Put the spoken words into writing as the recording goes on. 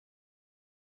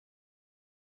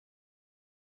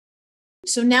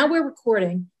So now we're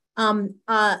recording.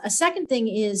 A second thing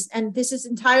is, and this is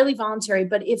entirely voluntary,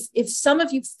 but if some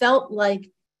of you felt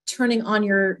like turning on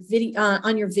your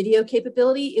video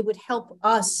capability, it would help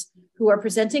us who are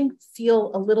presenting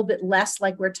feel a little bit less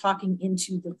like we're talking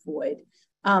into the void.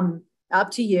 Up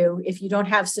to you. If you don't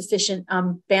have sufficient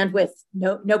bandwidth,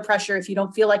 no pressure. If you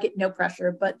don't feel like it, no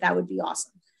pressure, but that would be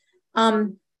awesome.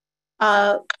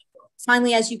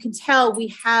 Finally, as you can tell,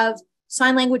 we have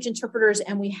sign language interpreters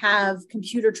and we have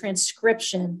computer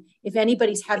transcription. If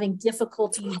anybody's having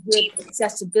difficulty with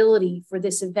accessibility for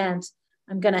this event,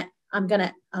 I'm gonna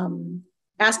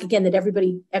ask again that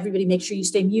everybody make sure you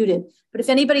stay muted. But if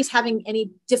anybody's having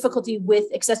any difficulty with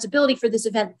accessibility for this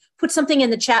event, put something in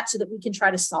the chat so that we can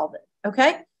try to solve it,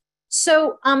 okay?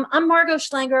 So I'm Margo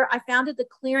Schlanger. I founded the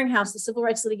Clearinghouse, the Civil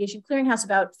Rights Litigation Clearinghouse,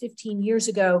 about 15 years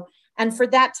ago. And for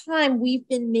that time, we've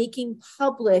been making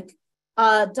public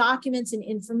documents and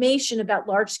information about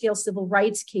large-scale civil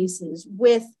rights cases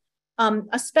with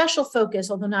a special focus,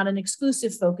 although not an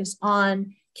exclusive focus,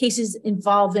 on cases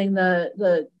involving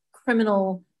the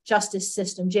criminal justice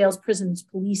system, jails, prisons,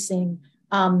 policing,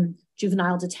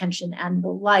 juvenile detention, and the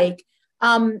like.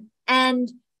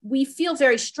 And we feel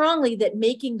very strongly that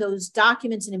making those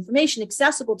documents and information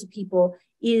accessible to people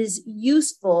is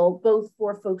useful, both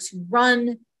for folks who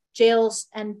run jails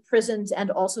and prisons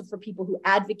and also for people who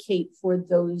advocate for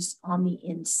those on the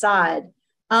inside.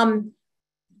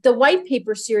 The white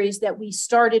paper series that we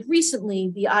started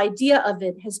recently, the idea of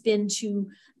it has been to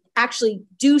actually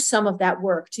do some of that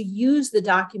work, to use the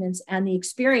documents and the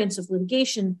experience of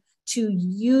litigation to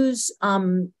use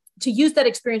that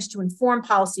experience to inform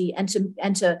policy and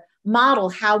to model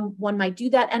how one might do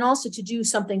that, and also to do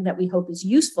something that we hope is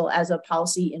useful as a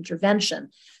policy intervention.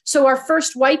 So our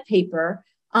first white paper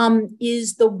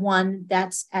is the one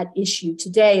that's at issue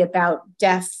today about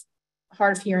deaf,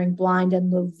 hard of hearing, blind, and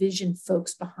low vision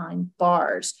folks behind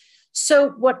bars. So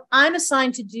what I'm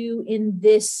assigned to do in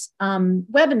this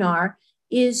webinar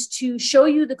is to show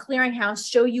you the clearinghouse,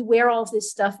 show you where all of this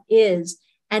stuff is,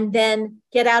 and then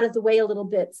get out of the way a little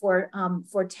bit for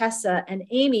Tessa and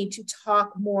Amy to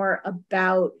talk more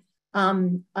about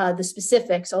the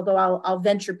specifics, although I'll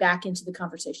venture back into the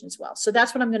conversation as well. So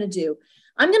that's what I'm going to do.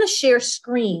 I'm going to share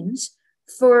screens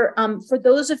for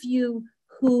those of you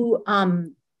who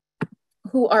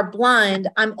are blind.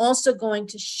 I'm also going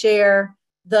to share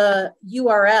the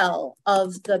URL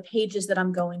of the pages that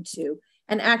I'm going to.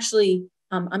 And actually,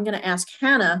 I'm going to ask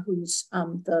Hannah, who's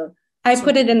I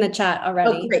put it in the chat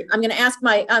already. Oh, great. I'm going to ask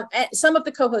some of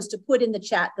the co-hosts to put in the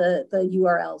chat the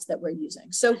URLs that we're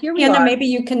using. So here we are. Hannah, maybe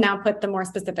you can now put the more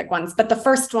specific ones, but the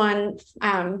first one,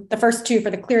 the first two for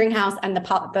the clearinghouse and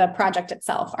the project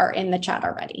itself are in the chat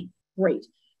already. Great.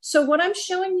 So what I'm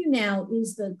showing you now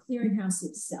is the clearinghouse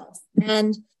itself.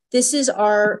 And this is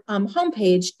our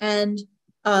homepage. And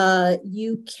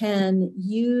you can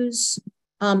use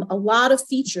a lot of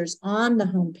features on the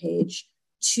homepage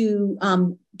to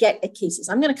get at cases.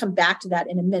 I'm going to come back to that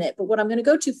in a minute, but what I'm going to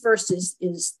go to first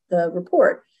is the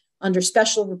report under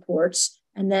special reports,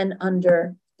 and then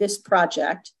under this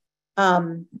project.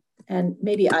 And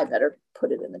maybe I better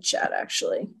put it in the chat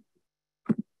actually.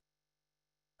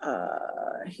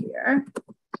 Here.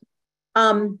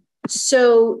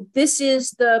 So this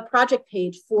is the project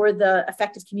page for the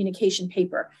effective communication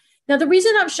paper. Now, the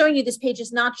reason I'm showing you this page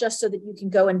is not just so that you can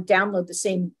go and download the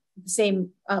same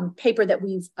paper that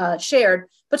we've shared,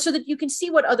 but so that you can see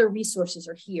what other resources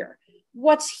are here.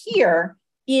 What's here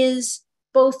is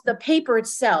both the paper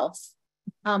itself,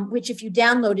 which if you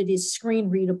download it is screen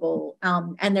readable,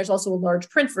 and there's also a large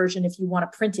print version if you want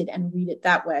to print it and read it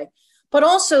that way, but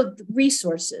also the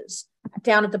resources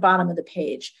down at the bottom of the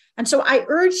page. And so I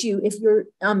urge you, if you're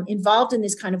involved in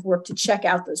this kind of work, to check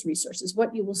out those resources.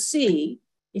 What you will see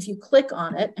if you click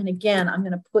on it, and again, I'm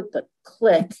going to put the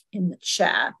click in the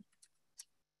chat.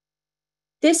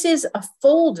 This is a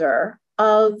folder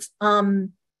of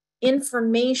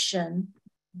information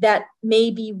that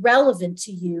may be relevant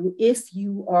to you if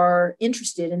you are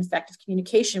interested in effective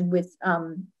communication with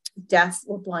deaf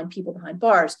or blind people behind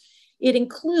bars. It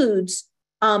includes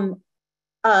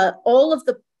all of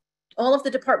the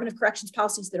Department of Corrections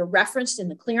policies that are referenced in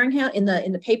the clearinghouse in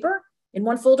the paper in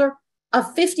one folder, a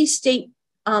 50 state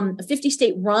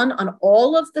run on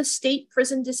all of the state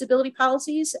prison disability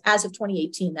policies as of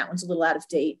 2018. That one's a little out of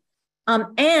date.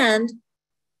 And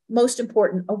most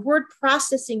important, a word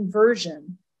processing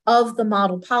version of the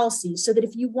model policies so that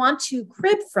if you want to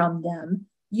crib from them,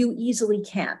 you easily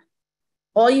can.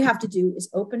 All you have to do is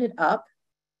open it up,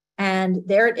 and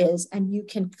there it is, and you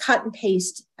can cut and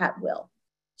paste at will.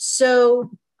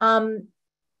 So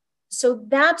so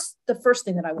that's the first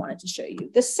thing that I wanted to show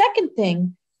you. The second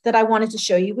thing that I wanted to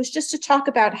show you was just to talk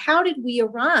about how did we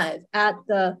arrive at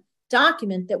the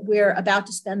document that we're about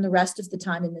to spend the rest of the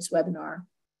time in this webinar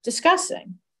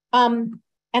discussing.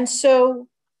 And so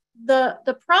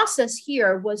the process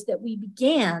here was that we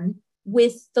began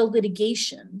with the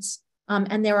litigations,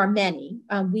 and there are many.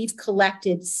 We've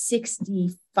collected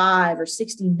 65 or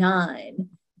 69,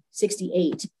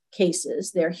 68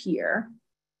 cases. They're here.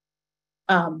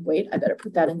 Wait, I better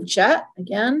put that in the chat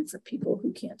again for people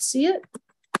who can't see it.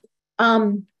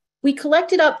 We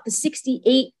collected up the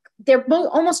 68. They're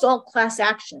almost all class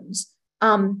actions.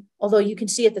 Although you can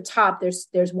see at the top,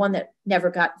 there's one that never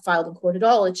got filed in court at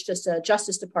all. It's just a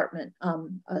Justice Department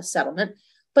settlement.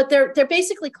 But they're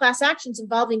basically class actions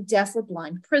involving deaf or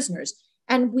blind prisoners.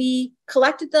 And we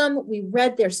collected them, we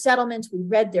read their settlements, we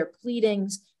read their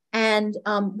pleadings, and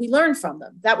we learned from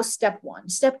them. That was step one.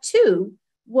 Step two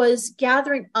was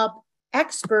gathering up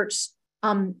experts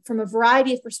from a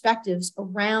variety of perspectives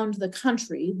around the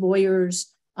country,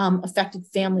 lawyers, affected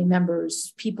family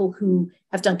members, people who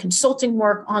have done consulting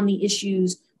work on the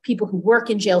issues, people who work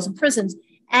in jails and prisons,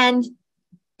 and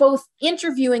both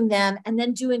interviewing them and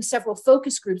then doing several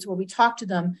focus groups where we talked to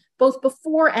them both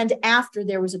before and after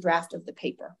there was a draft of the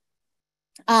paper.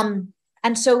 And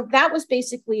so that was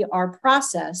basically our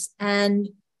process, and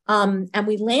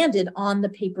we landed on the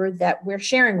paper that we're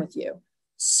sharing with you.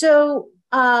 So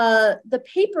the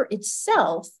paper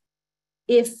itself,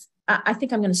 I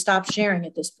think I'm going to stop sharing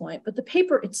at this point, but the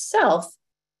paper itself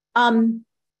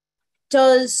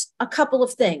does a couple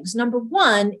of things. Number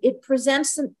one, it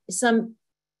presents some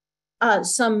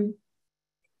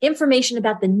information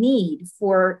about the need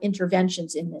for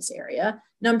interventions in this area.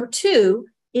 Number two,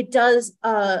 it does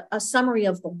a summary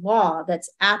of the law that's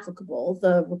applicable,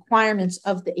 the requirements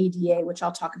of the ADA, which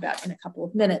I'll talk about in a couple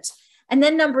of minutes. And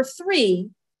then number three,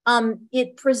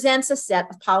 it presents a set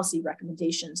of policy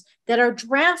recommendations that are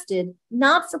drafted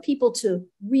not for people to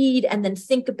read and then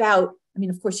think about. I mean,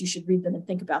 of course, you should read them and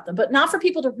think about them, but not for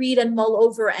people to read and mull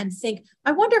over and think,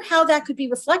 I wonder how that could be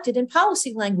reflected in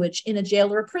policy language in a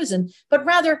jail or a prison, but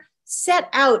rather set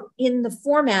out in the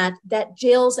format that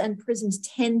jails and prisons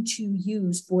tend to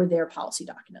use for their policy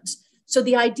documents. So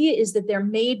the idea is that they're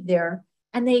made there,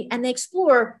 and they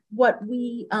explore what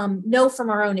we know from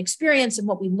our own experience and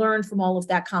what we learned from all of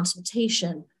that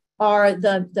consultation are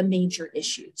the major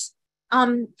issues.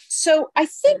 So I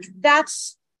think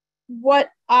that's what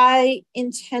I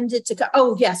intended to go.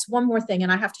 Oh yes, one more thing,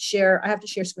 and I have to share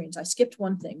screens. I skipped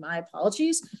one thing, my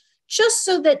apologies. Just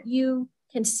so that you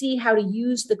can see how to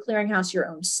use the Clearinghouse your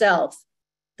own self.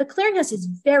 The Clearinghouse is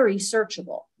very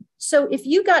searchable. So if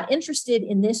you got interested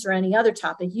in this or any other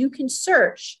topic, you can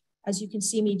search. As you can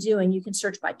see me doing, you can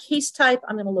search by case type.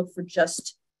 I'm going to look for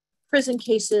just prison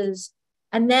cases.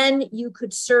 And then you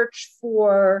could search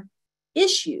for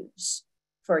issues,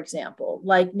 for example,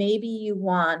 like maybe you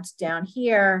want down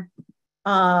here,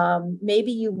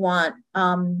 maybe you want,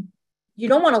 you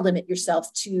don't want to limit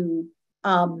yourself to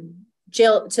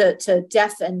jail, to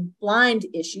deaf and blind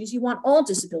issues. You want all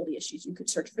disability issues. You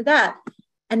could search for that.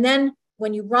 And then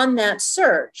when you run that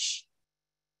search,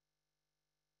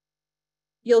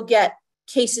 you'll get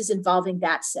cases involving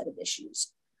that set of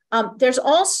issues. There's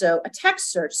also a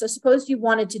text search. So suppose you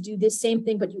wanted to do this same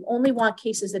thing, but you only want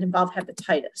cases that involve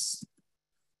hepatitis.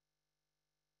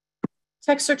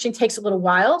 Text searching takes a little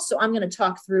while, so I'm going to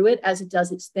talk through it as it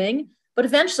does its thing. But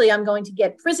eventually I'm going to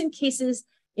get prison cases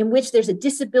in which there's a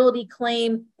disability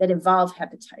claim that involve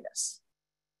hepatitis.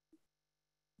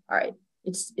 All right.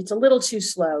 It's a little too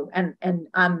slow, and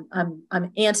I'm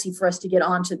antsy for us to get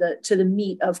on to the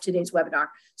meat of today's webinar.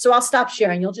 So I'll stop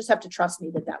sharing. You'll just have to trust me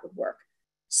that would work.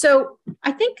 So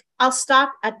I think I'll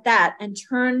stop at that and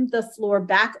turn the floor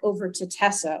back over to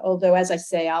Tessa. Although, as I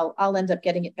say, I'll end up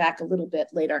getting it back a little bit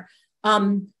later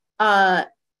for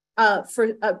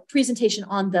a presentation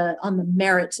on the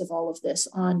merits of all of this,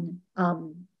 on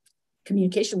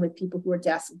communication with people who are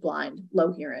deaf, blind,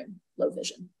 low hearing, low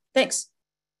vision. Thanks.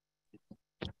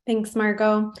 Thanks,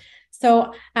 Margo.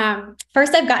 So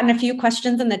first, I've gotten a few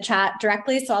questions in the chat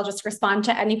directly, so I'll just respond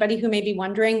to anybody who may be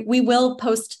wondering. We will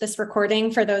post this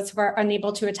recording for those who are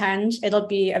unable to attend. It'll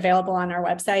be available on our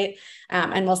website,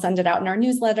 and we'll send it out in our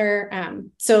newsletter.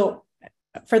 So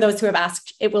for those who have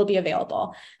asked, it will be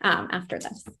available after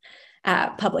this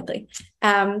publicly.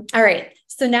 All right,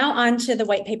 so now on to the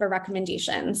white paper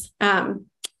recommendations.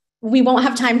 We won't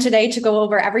have time today to go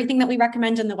over everything that we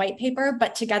recommend in the white paper,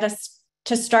 but to get us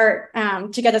to start,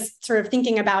 to get us sort of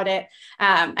thinking about it,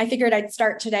 I figured I'd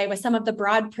start today with some of the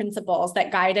broad principles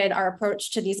that guided our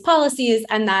approach to these policies,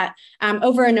 and that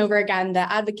over and over again,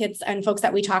 the advocates and folks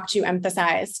that we talked to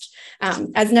emphasized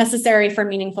as necessary for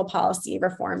meaningful policy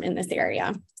reform in this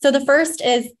area. So the first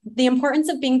is the importance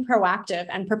of being proactive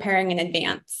and preparing in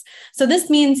advance. So this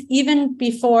means even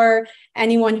before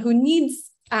anyone who needs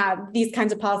these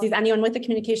kinds of policies, anyone with a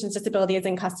communications disability is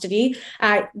in custody,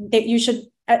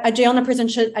 a jail and a prison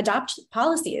should adopt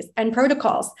policies and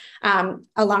protocols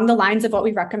along the lines of what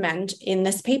we recommend in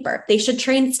this paper. They should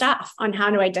train staff on how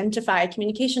to identify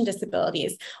communication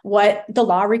disabilities, what the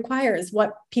law requires,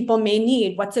 what people may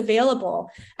need, what's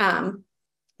available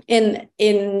in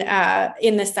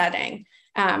this setting.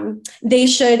 They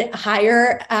should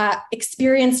hire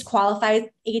experienced, qualified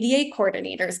ADA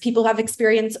coordinators, people who have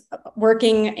experience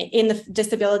working in the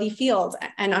disability field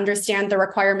and understand the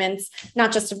requirements,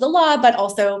 not just of the law, but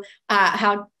also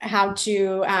how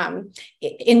to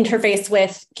interface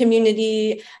with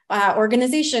community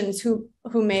organizations who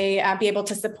may be able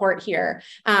to support here,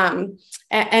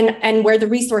 and where the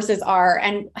resources are,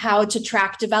 and how to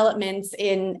track developments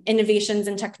in innovations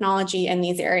and technology in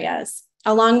these areas.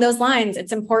 Along those lines,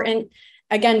 it's important,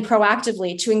 again,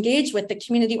 proactively to engage with the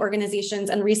community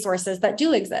organizations and resources that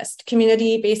do exist,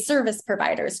 community-based service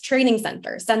providers, training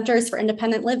centers, centers for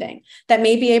independent living that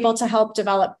may be able to help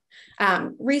develop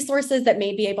resources, that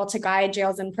may be able to guide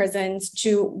jails and prisons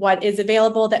to what is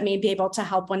available, that may be able to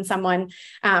help when someone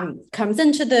comes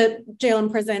into the jail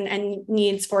and prison and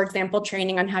needs, for example,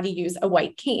 training on how to use a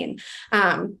white cane.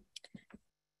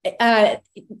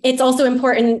 It's also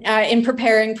important in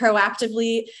preparing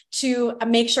proactively to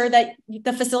make sure that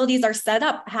the facilities are set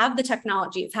up, have the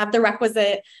technologies, have the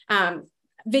requisite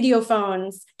video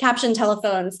phones, caption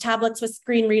telephones, tablets with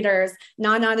screen readers,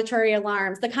 non-auditory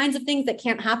alarms, the kinds of things that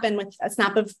can't happen with a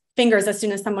snap of fingers as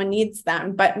soon as someone needs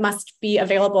them, but must be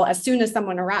available as soon as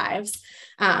someone arrives.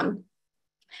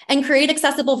 And create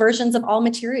accessible versions of all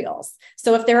materials.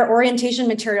 So if there are orientation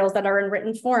materials that are in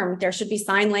written form, there should be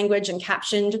sign language and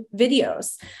captioned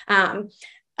videos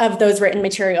of those written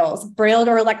materials, brailled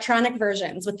or electronic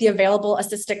versions with the available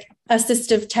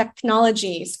assistive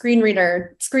technology, screen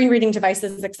reading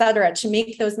devices, et cetera, to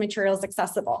make those materials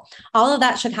accessible. All of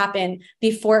that should happen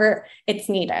before it's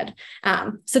needed.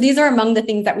 So these are among the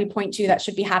things that we point to that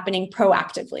should be happening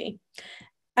proactively.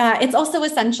 It's also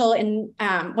essential in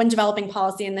when developing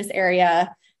policy in this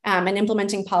area and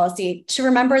implementing policy to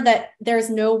remember that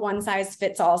there's no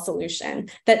one-size-fits-all solution,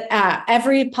 that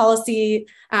every policy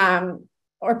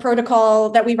or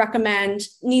protocol that we recommend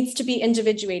needs to be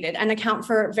individuated and account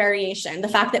for variation. The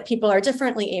fact that people are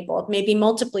differently abled, may be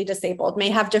multiply disabled, may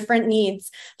have different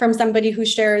needs from somebody who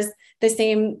shares the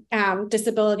same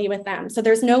disability with them. So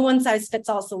there's no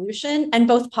one-size-fits-all solution, and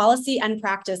both policy and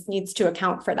practice needs to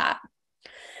account for that.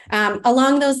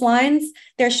 Along those lines,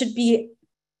 there should be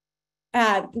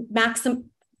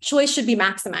choice should be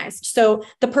maximized. So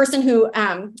the person who,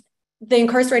 the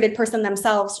incarcerated person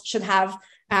themselves should have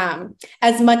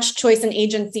as much choice and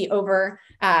agency over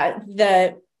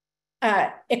the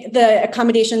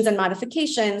accommodations and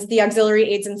modifications, the auxiliary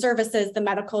aids and services, the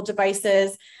medical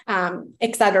devices,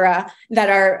 et cetera, that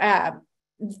are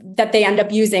that they end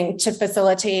up using to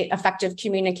facilitate effective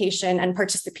communication and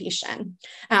participation.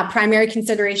 Primary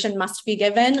consideration must be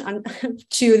given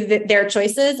to their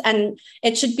choices, and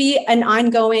it should be an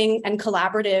ongoing and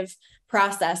collaborative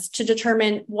process to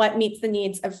determine what meets the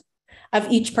needs of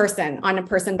each person on a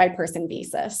person-by-person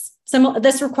basis.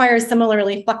 This requires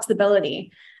similarly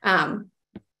flexibility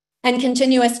and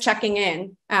continuous checking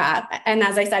in, and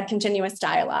as I said, continuous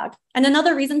dialogue. And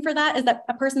another reason for that is that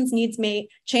a person's needs may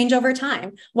change over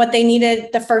time. What they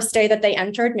needed the first day that they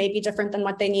entered may be different than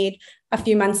what they need a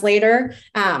few months later.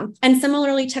 And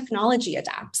similarly, technology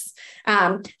adapts.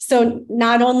 So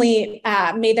not only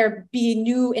may there be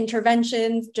new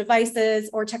interventions, devices,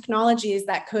 or technologies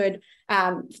that could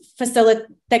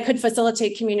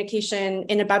facilitate communication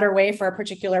in a better way for a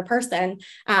particular person,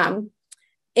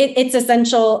 it's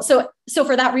essential. So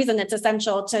for that reason, it's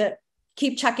essential to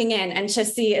keep checking in and to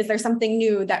see, is there something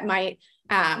new that might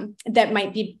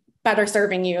be better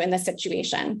serving you in this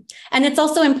situation? And it's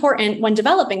also important when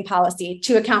developing policy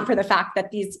to account for the fact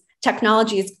that these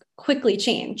technologies quickly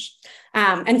change.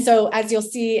 And so as you'll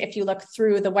see, if you look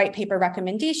through the white paper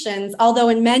recommendations, although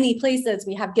in many places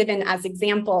we have given as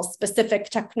examples specific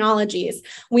technologies,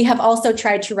 we have also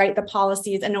tried to write the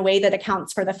policies in a way that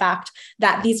accounts for the fact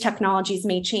that these technologies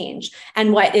may change,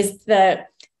 and what is the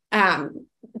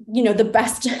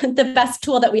the best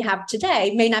tool that we have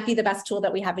today may not be the best tool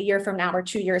that we have a year from now or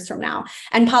 2 years from now.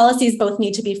 And policies both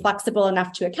need to be flexible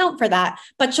enough to account for that,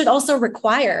 but should also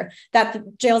require that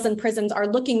the jails and prisons are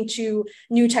looking to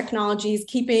new technologies,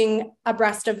 keeping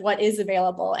abreast of what is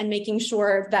available, and making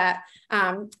sure that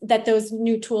that those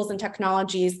new tools and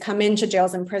technologies come into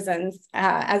jails and prisons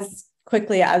as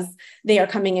quickly as they are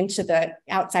coming into the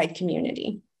outside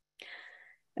community.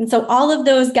 And so all of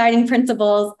those guiding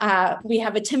principles, we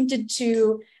have attempted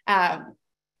to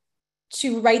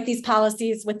write these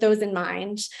policies with those in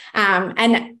mind.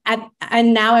 And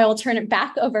now I will turn it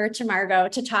back over to Margo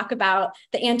to talk about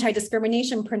the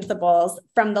anti-discrimination principles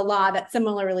from the law that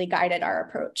similarly guided our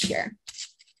approach here.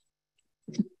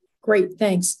 Great,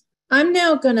 thanks. I'm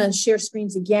now going to share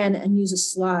screens again and use a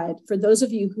slide. For those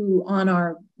of you who on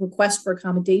our request for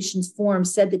accommodations form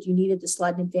said that you needed the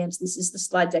slide in advance, this is the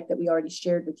slide deck that we already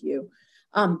shared with you.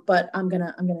 But I'm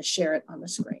gonna share it on the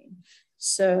screen.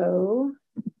 So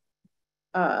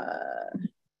here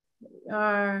we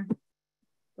are.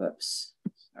 Whoops,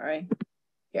 sorry.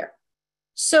 Here.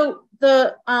 So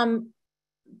the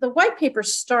white paper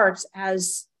starts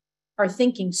as our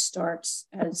thinking starts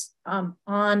as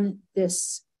on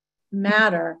this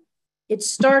matter. It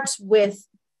starts with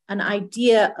an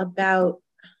idea about,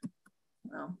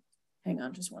 well, hang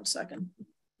on just one second.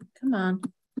 Come on.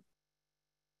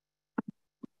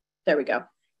 There we go.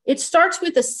 It starts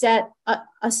with a set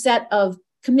of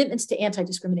commitments to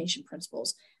anti-discrimination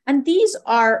principles. And these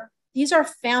are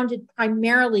founded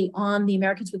primarily on the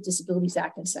Americans with Disabilities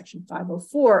Act and Section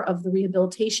 504 of the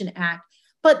Rehabilitation Act.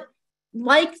 But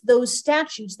like those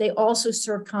statutes, they also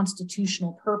serve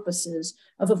constitutional purposes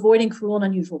of avoiding cruel and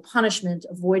unusual punishment,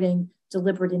 avoiding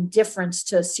deliberate indifference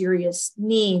to serious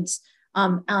needs,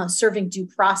 serving due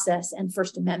process and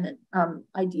First Amendment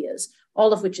ideas,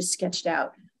 all of which is sketched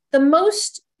out. The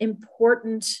most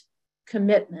important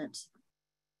commitment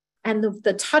and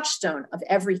the touchstone of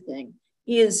everything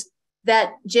is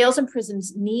that jails and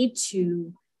prisons need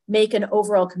to make an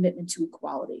overall commitment to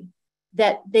equality,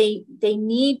 that they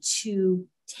need to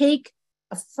take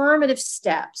affirmative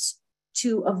steps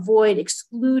to avoid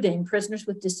excluding prisoners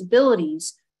with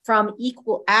disabilities from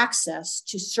equal access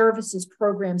to services,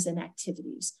 programs, and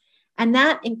activities. And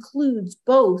that includes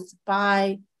both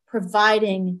by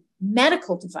providing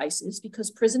medical devices, because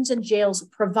prisons and jails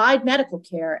provide medical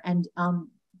care, and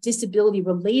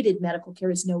disability-related medical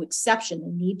care is no exception.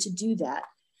 They need to do that.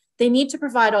 They need to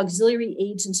provide auxiliary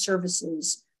aids and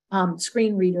services,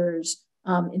 screen readers,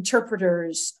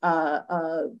 interpreters,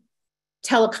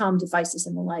 telecom devices,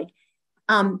 and the like.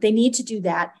 They need to do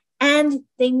that, and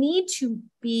they need to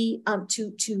be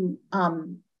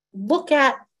look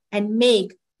at and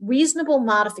make reasonable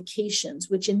modifications,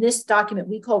 which in this document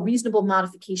we call reasonable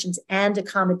modifications and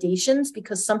accommodations,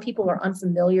 because some people are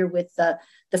unfamiliar with the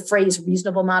phrase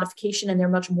reasonable modification, and they're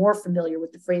much more familiar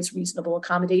with the phrase reasonable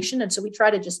accommodation. And so we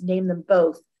try to just name them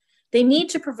both. They need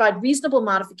to provide reasonable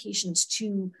modifications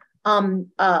to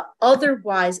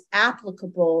otherwise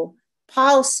applicable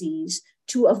policies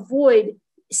to avoid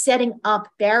setting up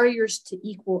barriers to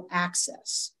equal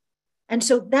access. And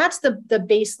so that's the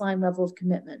baseline level of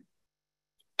commitment.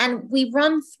 And we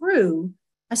run through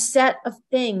a set of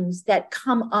things that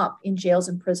come up in jails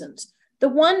and prisons. The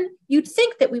one you'd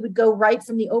think that we would go right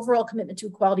from the overall commitment to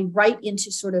equality right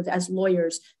into sort of, as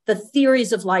lawyers, the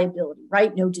theories of liability,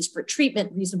 right? No disparate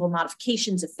treatment, reasonable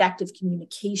modifications, effective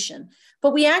communication.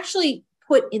 But we actually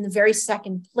put in the very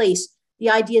second place the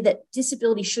idea that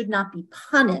disability should not be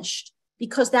punished,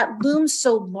 because that looms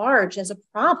so large as a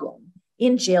problem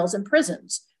in jails and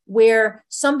prisons, where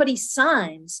somebody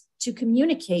signs to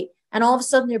communicate and all of a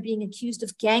sudden they're being accused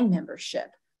of gang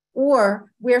membership,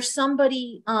 or where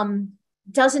somebody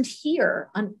doesn't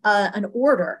hear an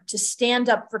order to stand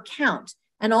up for count,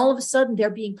 and all of a sudden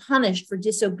they're being punished for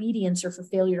disobedience or for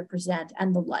failure to present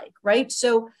and the like, right?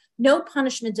 So no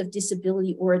punishment of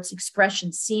disability or its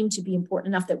expression seemed to be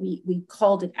important enough that we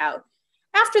called it out.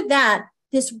 After that,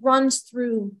 this runs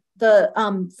through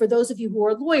for those of you who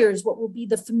are lawyers, what will be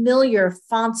the familiar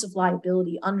fonts of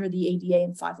liability under the ADA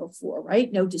and 504,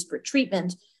 right? No disparate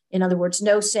treatment. In other words,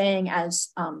 no saying, as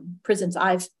prisons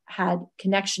I've had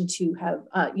connection to have,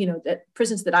 that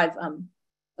prisons that I've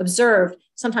observed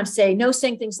sometimes say, no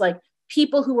saying things like,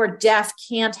 people who are deaf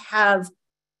can't have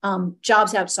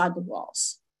jobs outside the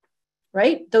walls,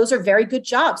 right? Those are very good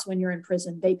jobs when you're in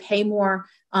prison. They pay more,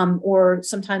 or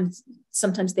sometimes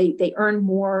they earn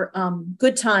more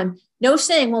good time. No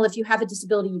saying, well, if you have a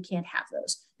disability, you can't have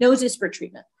those. No disparate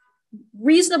treatment.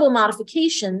 Reasonable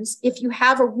modifications, if you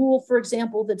have a rule, for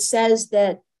example, that says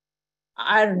that,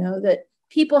 I don't know, that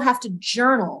people have to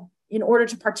journal in order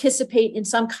to participate in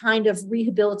some kind of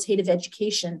rehabilitative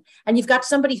education, and you've got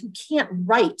somebody who can't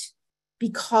write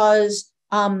because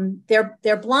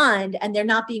they're blind and they're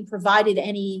not being provided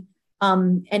any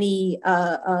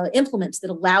implements that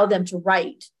allow them to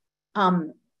write,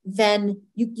 then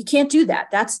you can't do that.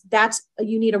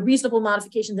 You need a reasonable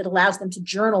modification that allows them to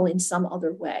journal in some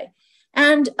other way.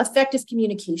 And effective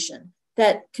communication,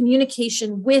 that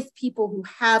communication with people who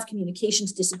have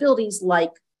communications disabilities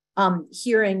like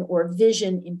hearing or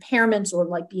vision impairments, or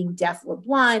like being deaf or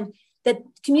blind, that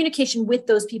communication with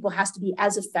those people has to be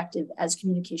as effective as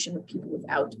communication with people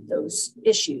without those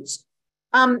issues.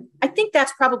 I think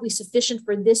that's probably sufficient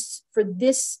for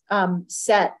this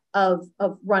set of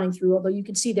running through, although you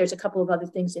can see there's a couple of other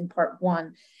things in part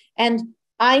one. And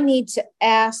I need to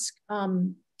ask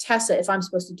Tessa if I'm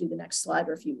supposed to do the next slide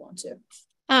or if you want to.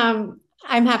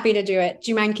 I'm happy to do it.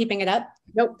 Do you mind keeping it up?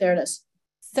 Nope, there it is.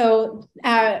 So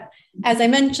as I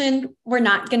mentioned, we're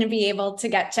not going to be able to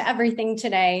get to everything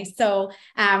today. So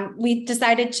we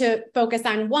decided to focus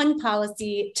on one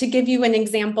policy to give you an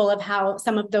example of how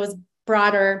some of those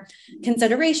broader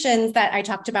considerations that I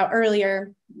talked about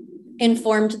earlier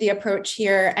informed the approach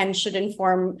here and should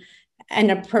inform an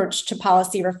approach to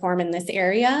policy reform in this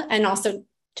area, and also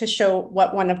to show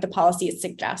what one of the policies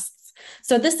suggests.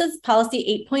 So this is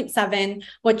policy 8.7,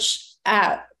 which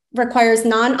requires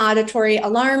non-auditory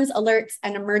alarms, alerts,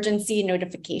 and emergency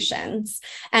notifications.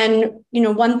 And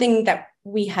one thing that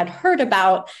we had heard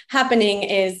about happening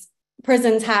is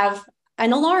prisons have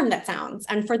an alarm that sounds.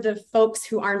 And for the folks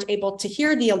who aren't able to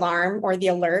hear the alarm or the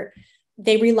alert,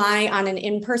 they may rely on an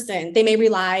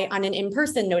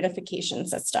in-person notification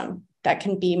system that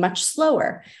can be much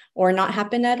slower or not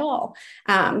happen at all.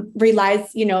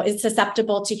 Is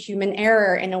susceptible to human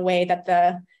error in a way that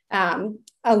the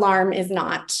alarm is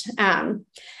not.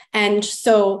 And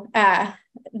so that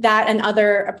and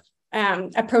other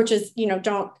approaches,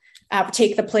 don't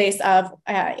take the place of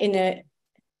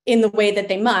in the way that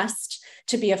they must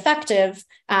to be effective,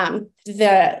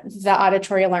 the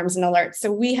auditory alarms and alerts.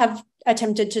 So we have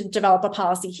attempted to develop a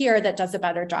policy here that does a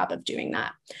better job of doing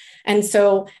that. And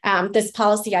so this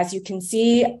policy, as you can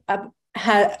see,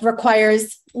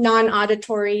 requires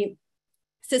non-auditory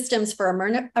systems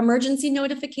for emergency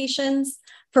notifications,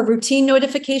 for routine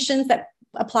notifications that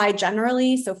apply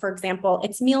generally. So for example,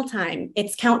 it's mealtime,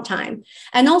 it's count time,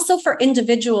 and also for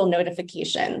individual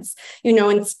notifications,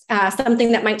 and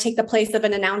something that might take the place of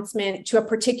an announcement to a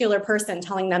particular person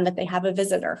telling them that they have a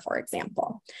visitor, for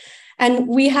example. And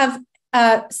we have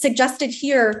suggested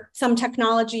here some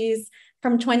technologies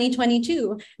from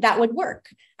 2022 that would work.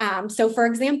 So for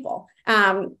example,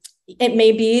 it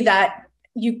may be that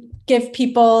you give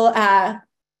people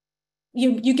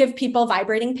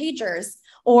vibrating pagers,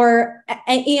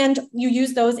 and you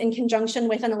use those in conjunction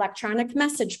with an electronic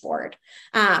message board.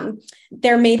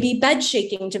 There may be bed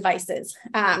shaking devices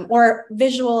or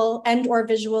visual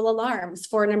alarms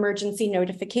for an emergency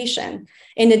notification.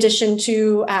 In addition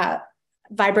to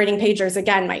vibrating pagers,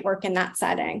 again, might work in that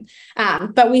setting.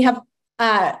 But we have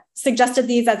suggested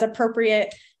these as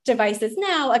appropriate devices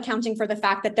now, accounting for the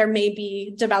fact that there may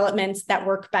be developments that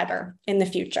work better in the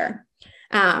future.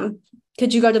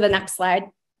 Could you go to the next slide,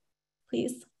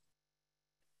 please?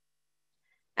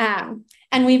 And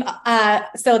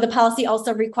so the policy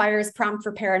also requires prompt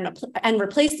repair and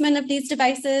replacement of these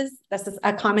devices. This is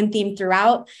a common theme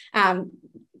throughout.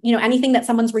 Anything that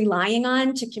someone's relying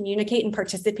on to communicate and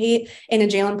participate in a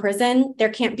jail and prison, there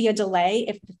can't be a delay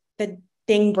if the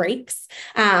thing breaks.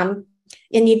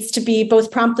 It needs to be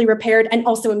both promptly repaired and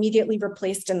also immediately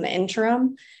replaced in the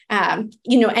interim.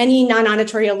 Any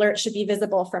non-auditory alert should be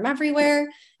visible from everywhere,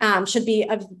 and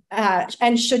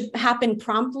should happen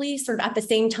promptly, sort of at the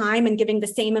same time and giving the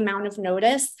same amount of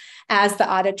notice as the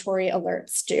auditory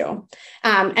alerts do.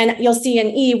 And you'll see in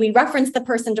E, we reference the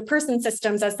person-to-person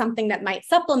systems as something that might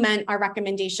supplement our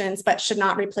recommendations, but should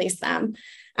not replace them.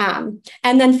 And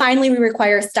then finally, we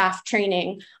require staff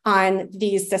training on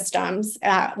these systems,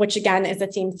 which again is a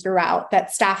theme throughout,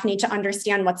 that staff need to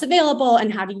understand what's available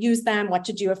and how to use them, what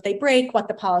to do if they break, what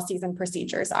the policies and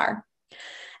procedures are.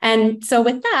 And so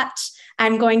with that,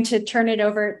 I'm going to turn it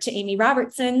over to Amy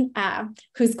Robertson,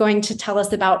 who's going to tell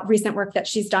us about recent work that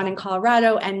she's done in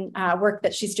Colorado and work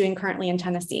that she's doing currently in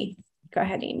Tennessee. Go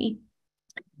ahead, Amy.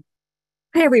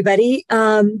 Hi, everybody.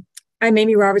 I'm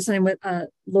Amy Robertson. I'm a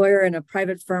lawyer in a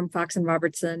private firm, Fox &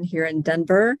 Robertson, here in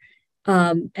Denver.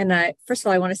 First of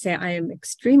all, I want to say I am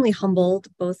extremely humbled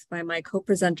both by my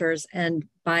co-presenters and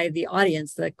by the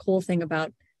audience. The cool thing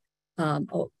about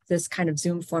this kind of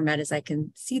Zoom format is I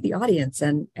can see the audience,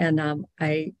 and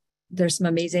there's some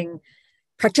amazing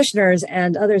practitioners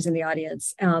and others in the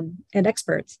audience and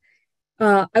experts.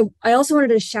 I also wanted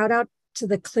to shout out to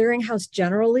the Clearinghouse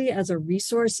generally as a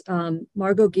resource.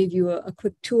 Margo gave you a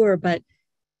quick tour, but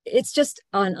it's just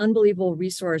an unbelievable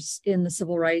resource in the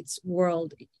civil rights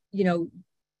world. You know,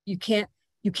 you can't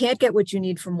get what you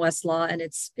need from Westlaw, and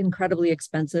it's incredibly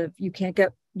expensive. You can't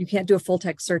do a full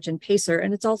text search in Pacer,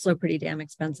 and it's also pretty damn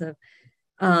expensive.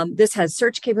 This has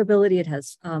search capability. It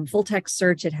has full text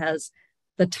search. It has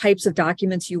the types of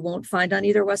documents you won't find on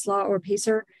either Westlaw or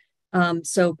Pacer.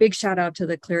 So big shout out to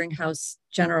the Clearinghouse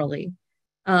generally.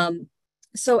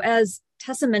 So as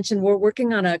Tessa mentioned, we're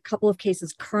working on a couple of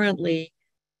cases currently.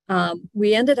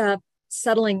 We ended up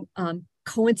settling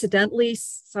coincidentally,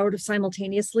 sort of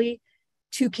simultaneously,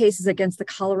 2 cases against the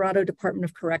Colorado Department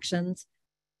of Corrections.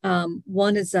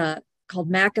 One is called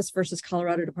Macus versus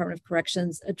Colorado Department of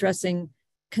Corrections, addressing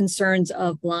concerns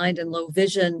of blind and low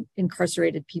vision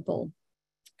incarcerated people.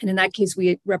 And in that case,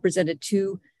 we represented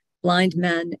 2 blind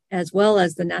men, as well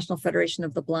as the National Federation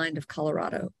of the Blind of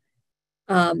Colorado.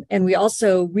 And we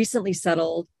also recently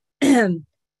settled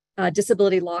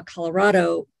Disability Law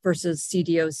Colorado versus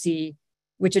CDOC,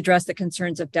 which addressed the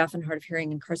concerns of deaf and hard of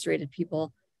hearing incarcerated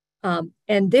people.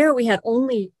 And there we had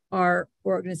only our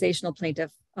organizational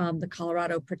plaintiff, the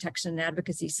Colorado Protection and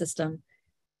Advocacy System,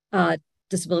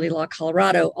 Disability Law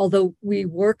Colorado, although we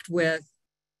worked with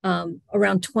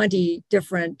around 20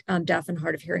 different deaf and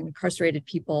hard of hearing incarcerated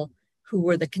people who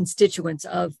were the constituents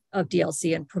of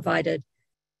DLC and provided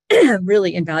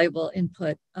really invaluable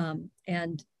input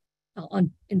in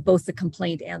both the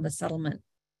complaint and the settlement.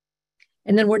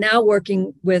 And then we're now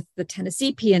working with the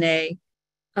Tennessee P&A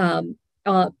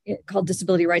called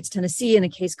Disability Rights Tennessee in a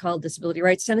case called Disability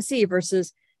Rights Tennessee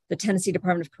versus the Tennessee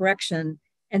Department of Correction.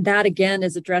 And that again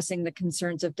is addressing the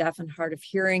concerns of deaf and hard of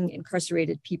hearing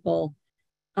incarcerated people.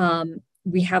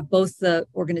 We have both the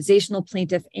organizational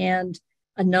plaintiff and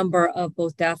a number of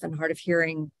both deaf and hard of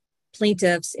hearing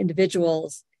plaintiffs,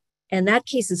 individuals. And that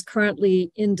case is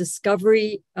currently in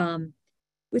discovery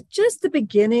with just the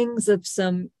beginnings of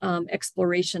some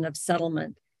exploration of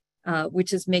settlement,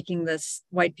 which is making this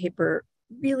white paper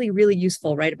really, really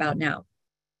useful right about now.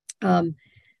 But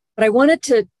I wanted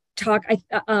to talk,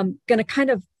 I'm going to kind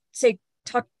of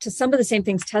talk to some of the same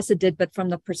things Tessa did, but from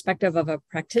the perspective of a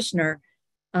practitioner.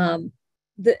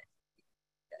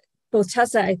 Both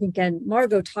Tessa, I think, and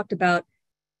Margo talked about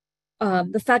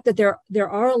the fact that there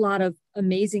are a lot of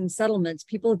amazing settlements.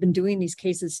 People have been doing these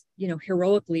cases,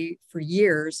 heroically for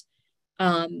years,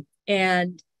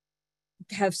 and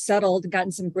have settled and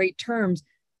gotten some great terms.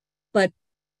 But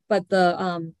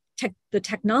the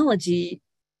technology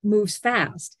moves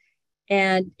fast,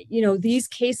 and these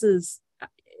cases.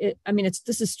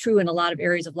 This is true in a lot of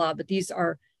areas of law, but these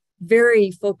are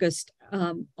very focused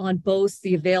on both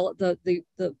the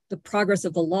progress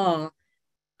of the law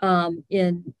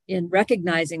in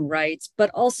recognizing rights, but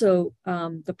also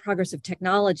the progress of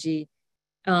technology.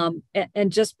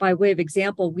 And just by way of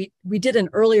example, we did an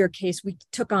earlier case. We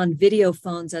took on video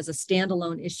phones as a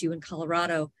standalone issue in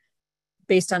Colorado,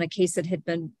 based on a case that had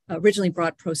been originally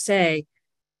brought pro se.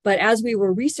 But as we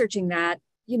were researching that,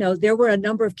 there were a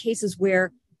number of cases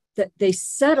where they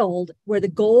settled, where the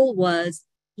goal was,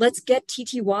 let's get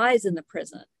TTYs in the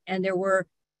prison. And there were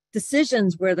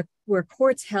decisions where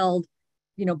courts held,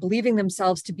 believing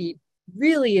themselves to be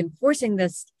really enforcing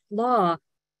this law.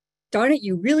 Darn it,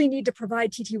 you really need to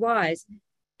provide TTYs.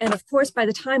 And of course, by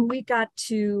the time we got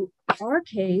to our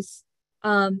case,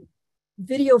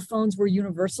 video phones were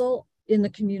universal in the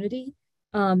community.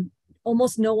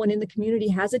 Almost no one in the community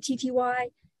has a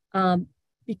TTY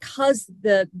because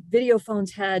the video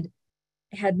phones had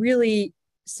really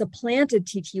supplanted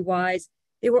TTYs.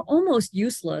 They were almost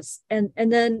useless. And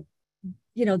then,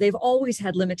 they've always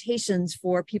had limitations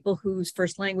for people whose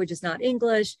first language is not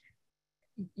English.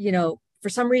 For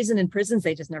some reason in prisons,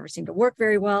 they just never seem to work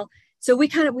very well. So we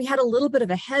had a little bit of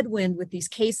a headwind with these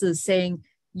cases saying,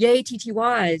 yay,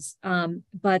 TTYs.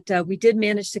 But we did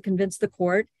manage to convince the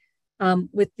court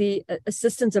with the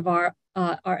assistance of our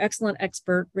excellent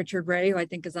expert, Richard Ray, who I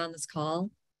think is on this call.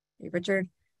 Hey, Richard,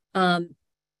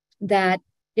 that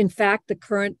in fact, the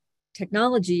current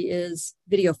technology is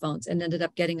video phones, and ended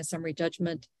up getting a summary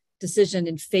judgment decision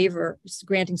in favor,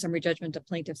 granting summary judgment to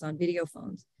plaintiffs on video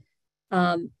phones.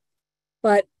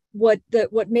 But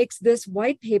what makes this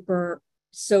white paper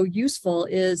so useful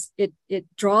is it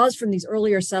draws from these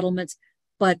earlier settlements,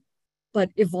 but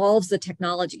evolves the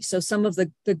technology. So some of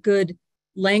the good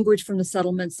language from the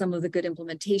settlements, some of the good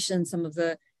implementation, some of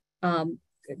the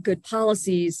good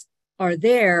policies are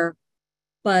there,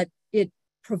 but it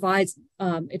provides,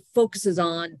 it focuses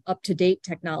on up-to-date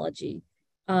technology.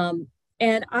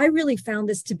 And I really found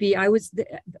this to be,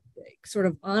 sort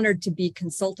of honored to be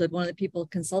consulted, one of the people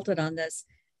consulted on this,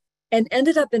 and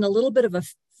ended up in a little bit of a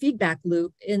feedback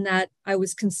loop in that I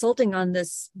was consulting on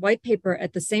this white paper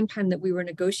at the same time that we were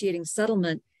negotiating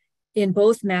settlement in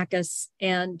both Macus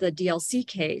and the DLC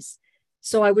case.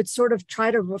 So I would sort of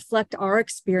try to reflect our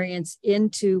experience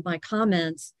into my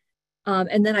comments.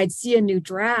 And then I'd see a new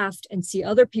draft and see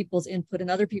other people's input and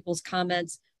other people's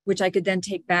comments, which I could then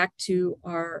take back to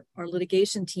our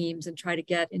litigation teams and try to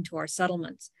get into our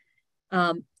settlements.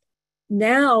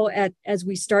 Now, as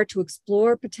we start to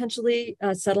explore potentially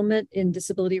settlement in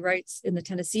disability rights in the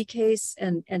Tennessee case,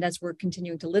 and as we're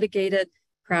continuing to litigate it,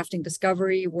 crafting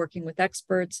discovery, working with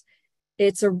experts,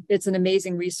 it's an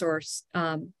amazing resource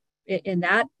in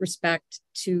that respect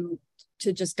to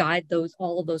just guide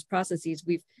all of those processes.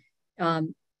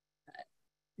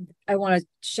 I want to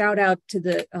shout out to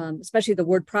the especially the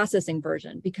word processing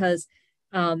version, because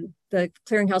the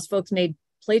Clearinghouse folks made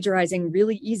plagiarizing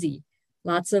really easy.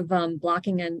 Lots of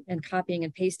blocking and copying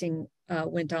and pasting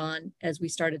went on as we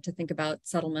started to think about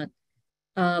settlement.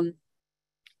 But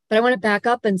I want to back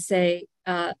up and say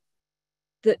that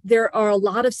there are a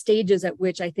lot of stages at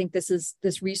which I think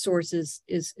this resource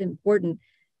is important.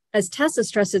 As Tessa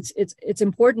stressed, it's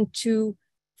important to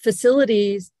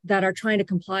facilities that are trying to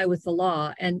comply with the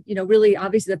law. And, really,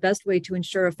 obviously, the best way to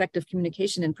ensure effective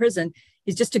communication in prison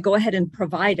is just to go ahead and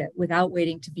provide it without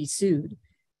waiting to be sued.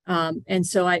 And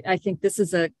so I think this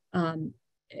is a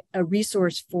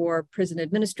resource for prison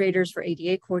administrators, for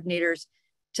ADA coordinators,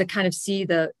 to kind of see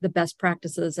the best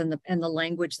practices and the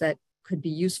language that could be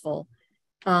useful.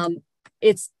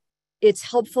 It's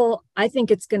helpful. I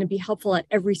think it's going to be helpful at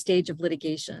every stage of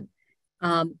litigation.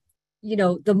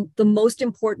 The most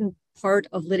important part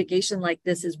of litigation like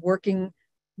this is working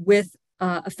with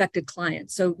affected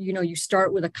clients. So, you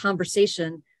start with a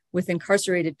conversation with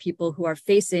incarcerated people who are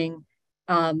facing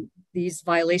these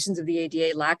violations of the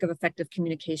ADA, lack of effective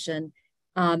communication.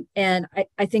 And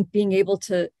I think being able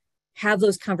to have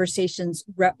those conversations,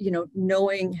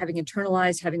 knowing, having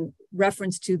internalized, having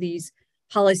reference to these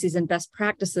policies and best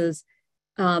practices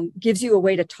gives you a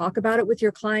way to talk about it with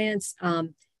your clients,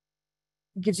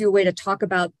 gives you a way to talk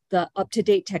about the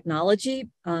up-to-date technology.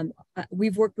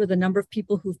 We've worked with a number of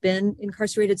people who've been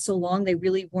incarcerated so long, they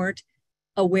really weren't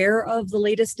aware of the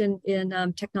latest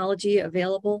in technology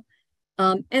available.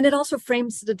 And it also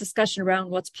frames the discussion around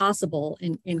what's possible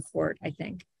in court, I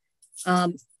think.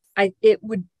 It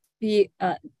would be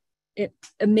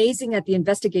amazing at the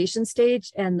investigation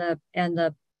stage and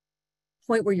the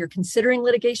point where you're considering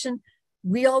litigation.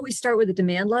 We always start with a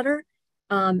demand letter.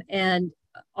 And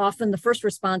often the first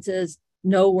response is,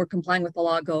 no, we're complying with the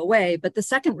law, go away. But the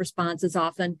second response is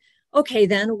often, okay,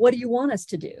 then what do you want us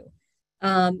to do?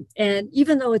 And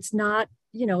even though it's not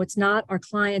our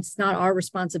clients, it's not our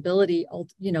responsibility,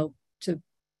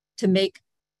 to make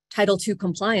Title II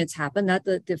compliance happen, that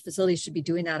the facilities should be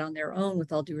doing that on their own,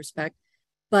 with all due respect.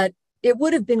 But it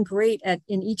would have been great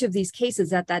in each of these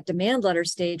cases at that demand letter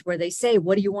stage where they say,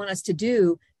 what do you want us to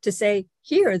do? To say,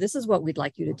 here, this is what we'd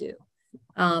like you to do.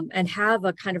 And have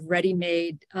a kind of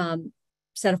ready-made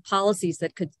set of policies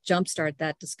that could jumpstart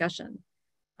that discussion.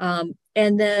 And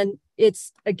then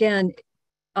it's, again,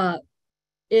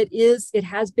 it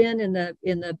has been in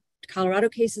the Colorado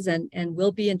cases and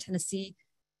will be in Tennessee,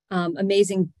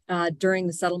 amazing during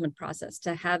the settlement process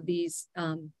to have these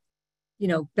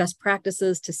best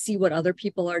practices, to see what other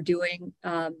people are doing,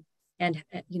 and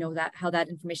how that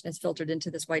information is filtered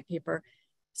into this white paper.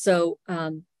 So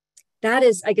that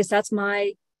is, I guess that's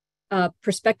my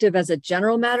perspective as a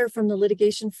general matter from the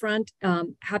litigation front.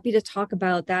 Happy to talk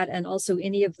about that, and also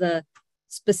any of the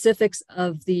specifics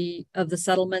of the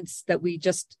settlements that we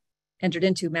just entered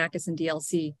into, Macus and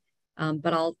DLC.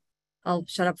 But I'll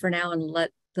shut up for now and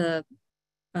let the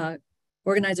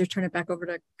organizers turn it back over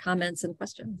to comments and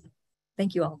questions.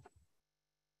 Thank you all.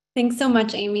 Thanks so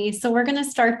much, Amy. So we're going to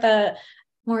start the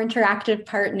more interactive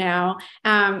part now.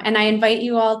 And I invite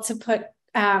you all to put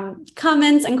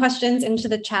comments and questions into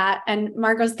the chat, and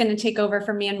Margo's going to take over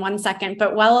for me in 1 second.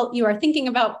 But while you are thinking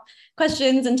about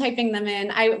questions and typing them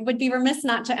in, I would be remiss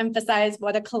not to emphasize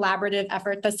what a collaborative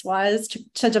effort this was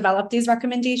to develop these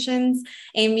recommendations.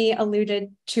 Amy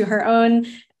alluded to her own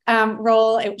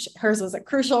role. Hers was a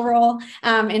crucial role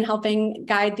in helping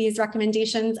guide these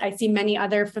recommendations. I see many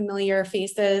other familiar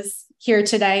faces here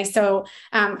today. So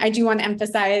I do want to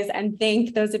emphasize and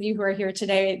thank those of you who are here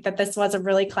today that this was a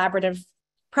really collaborative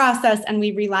process, and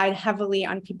we relied heavily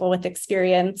on people with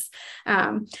experience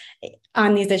on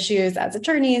these issues as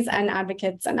attorneys and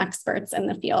advocates and experts in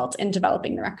the field in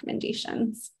developing the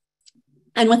recommendations.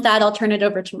 And with that, I'll turn it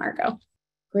over to Margo.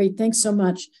 Great, thanks so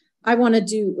much. I want to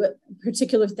do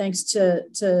particular thanks to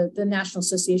the National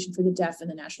Association for the Deaf and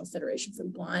the National Federation for the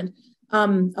Blind,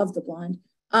 of the Blind,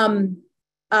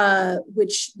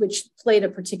 which played a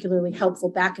particularly helpful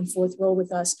back and forth role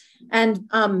with us. And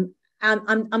I'm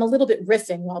a little bit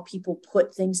riffing while people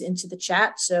put things into the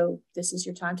chat, so this is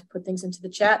your time to put things into the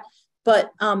chat.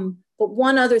 But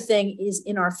one other thing is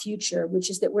in our future,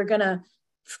 which is that we're going to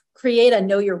create a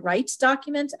Know Your Rights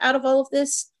document out of all of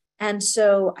this. And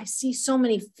so I see so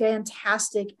many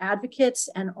fantastic advocates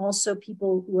and also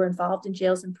people who are involved in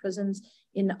jails and prisons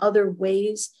in other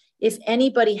ways. If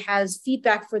anybody has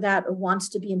feedback for that or wants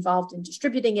to be involved in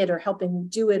distributing it or helping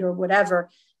do it or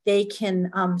whatever, they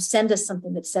can send us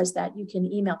something that says that. You can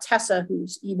email Tessa,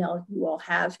 whose email you all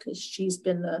have, because she's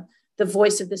been the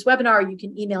voice of this webinar. You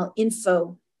can email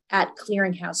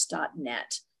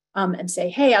info@clearinghouse.net. And say,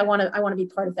 hey, I want to be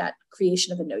part of that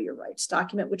creation of a Know Your Rights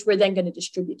document, which we're then going to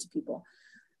distribute to people.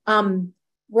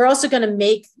 We're also going to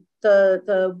make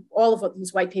all of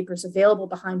these white papers available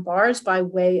behind bars by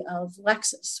way of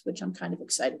Lexis, which I'm kind of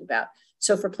excited about.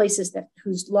 So for places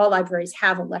whose law libraries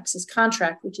have a Lexis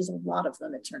contract, which is a lot of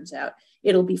them, it turns out,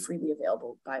 it'll be freely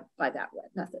available by that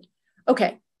method.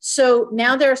 Okay, so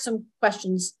now there are some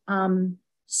questions.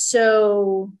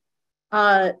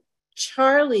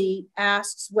 Charlie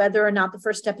asks whether or not the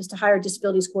first step is to hire a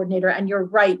disabilities coordinator. And you're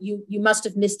right, you must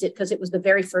have missed it because it was the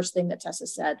very first thing that Tessa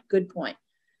said. Good point.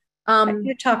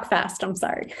 You talk fast, I'm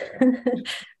sorry.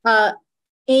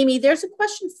 Amy, there's a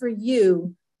question for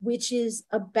you, which is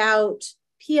about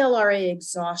PLRA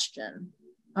exhaustion.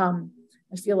 I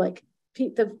feel like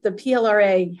the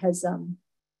PLRA has,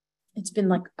 it's been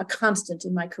like a constant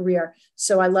in my career.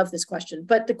 So I love this question.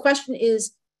 But the question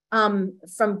is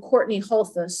from Courtney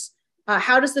Holthus.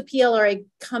 How does the PLRA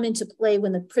come into play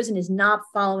when the prison is not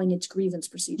following its grievance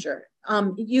procedure?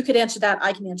 You could answer that.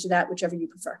 I can answer that, whichever you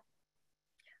prefer.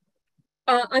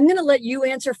 I'm going to let you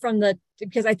answer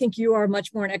because I think you are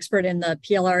much more an expert in the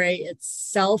PLRA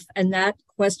itself. And that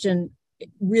question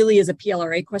really is a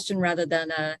PLRA question rather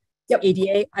than a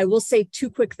ADA. I will say two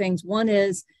quick things. One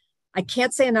is I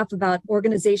can't say enough about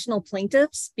organizational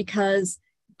plaintiffs because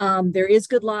there is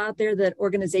good law out there that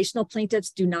organizational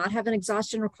plaintiffs do not have an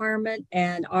exhaustion requirement,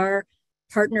 and our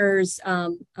partners,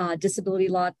 Disability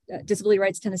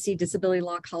Rights Tennessee, Disability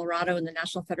Law Colorado, and the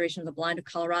National Federation of the Blind of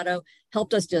Colorado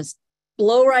helped us just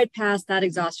blow right past that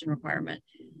exhaustion requirement.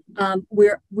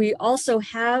 We also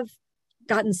have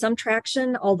gotten some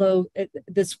traction, although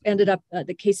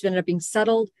the case ended up being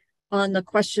settled on the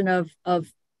question of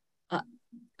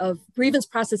grievance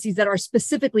processes that are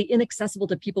specifically inaccessible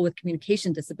to people with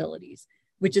communication disabilities,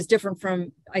 which is different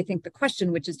from, I think, the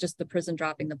question, which is just the prison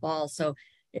dropping the ball. So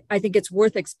I think it's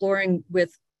worth exploring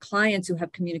with clients who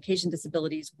have communication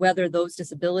disabilities, whether those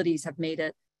disabilities have made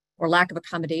it, or lack of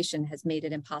accommodation has made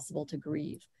it impossible to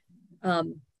grieve.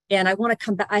 And I want to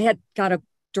come back, I had got a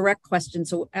direct question.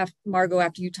 So Margo,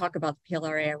 after you talk about the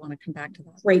PLRA, I want to come back to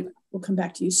that. Great, we'll come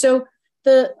back to you. So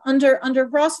under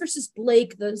Ross versus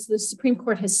Blake, the Supreme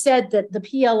Court has said that the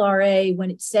PLRA,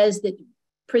 when it says that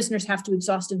prisoners have to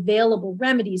exhaust available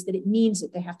remedies, that it means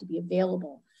that they have to be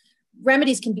available.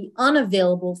 Remedies can be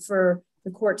unavailable for,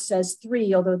 the court says,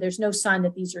 3, although there's no sign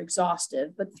that these are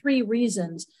exhaustive, but 3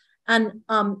 reasons. And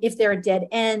if they're a dead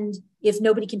end, if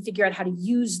nobody can figure out how to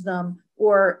use them,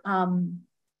 or I'm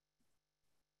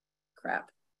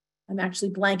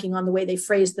actually blanking on the way they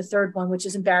phrased the third one, which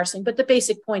is embarrassing, but the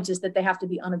basic point is that they have to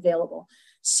be unavailable.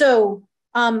 So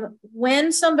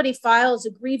when somebody files a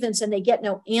grievance and they get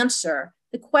no answer,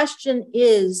 the question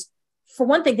is, for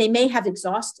one thing, they may have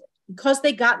exhausted. Because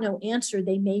they got no answer,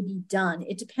 they may be done.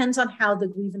 It depends on how the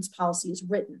grievance policy is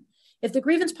written. If the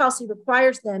grievance policy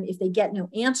requires them, if they get no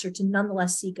answer, to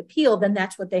nonetheless seek appeal, then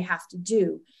that's what they have to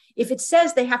do. If it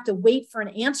says they have to wait for an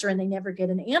answer and they never get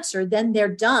an answer, then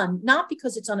they're done, not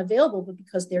because it's unavailable, but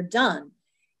because they're done.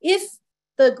 If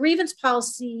the grievance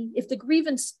policy, if the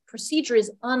grievance procedure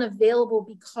is unavailable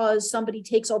because somebody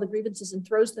takes all the grievances and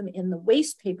throws them in the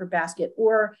waste paper basket,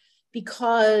 or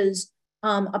because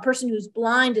a person who's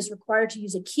blind is required to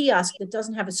use a kiosk that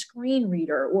doesn't have a screen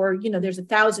reader, or, there's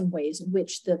 1,000 ways in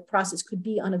which the process could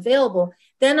be unavailable,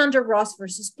 then under Ross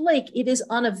versus Blake, it is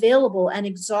unavailable, and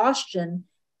exhaustion,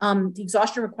 the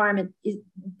exhaustion requirement,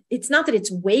 it's not that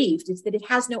it's waived, it's that it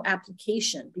has no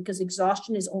application, because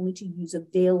exhaustion is only to use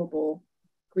available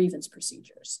grievance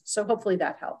procedures. So hopefully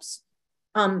that helps.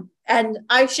 And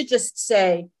I should just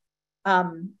say,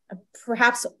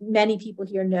 perhaps many people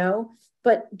here know,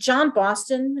 but John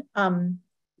Boston,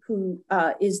 who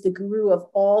is the guru of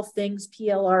all things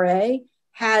PLRA,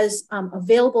 has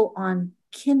available on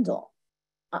Kindle,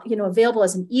 available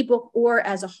as an ebook or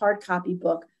as a hard copy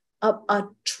book, a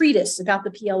treatise about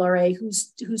the PLRA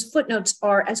whose footnotes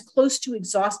are as close to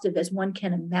exhaustive as one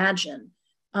can imagine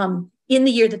in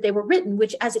the year that they were written,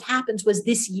 which, as it happens, was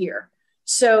this year.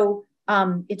 So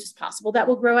it's possible that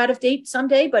will grow out of date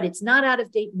someday, but it's not out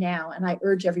of date now. And I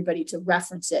urge everybody to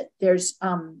reference it. There's,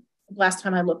 last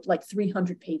time I looked, like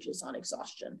 300 pages on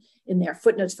exhaustion in there,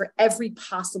 footnotes for every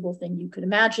possible thing you could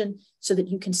imagine, so that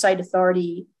you can cite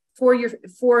authority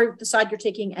for the side you're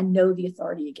taking and know the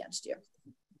authority against you.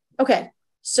 Okay,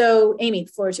 so Amy,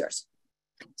 the floor is yours.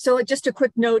 So just a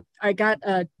quick note, I got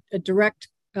a direct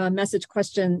message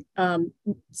question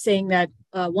saying that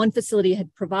one facility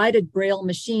had provided Braille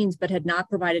machines, but had not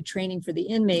provided training for the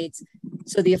inmates.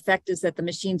 So the effect is that the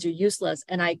machines are useless.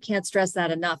 And I can't stress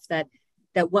that enough, that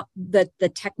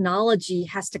the technology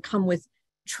has to come with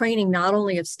training, not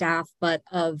only of staff, but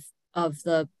of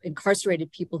the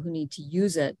incarcerated people who need to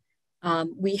use it.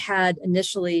 We had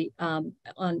initially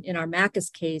in our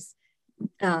Macus case,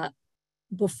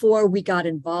 before we got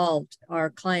involved, our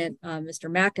client, Mr.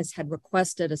 Macus, had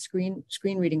requested a screen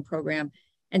reading program.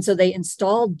 And so they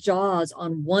installed JAWS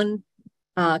on one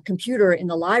computer in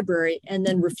the library and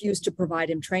then refused to provide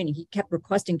him training. He kept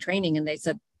requesting training, and they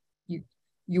said,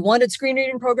 you wanted screen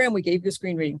reading program, we gave you a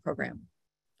screen reading program.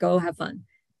 Go have fun.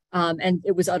 And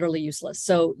it was utterly useless.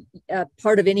 So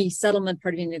part of any settlement,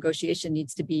 part of any negotiation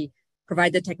needs to be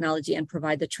provide the technology and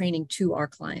provide the training to our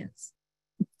clients.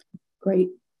 Great.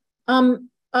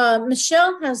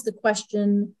 Michelle has the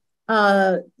question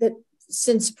that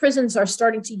since prisons are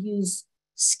starting to use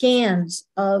scans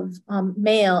of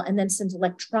mail and then send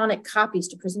electronic copies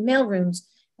to prison mailrooms,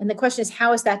 and the question is,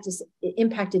 how has that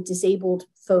impacted disabled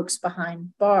folks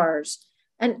behind bars?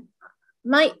 And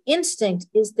my instinct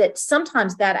is that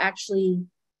sometimes that actually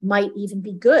might even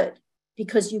be good,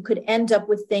 because you could end up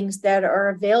with things that are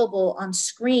available on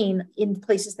screen in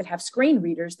places that have screen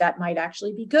readers. That might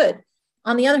actually be good.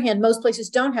 On the other hand, most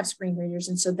places don't have screen readers,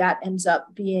 and so that ends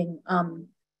up being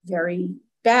very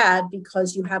bad,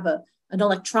 because you have an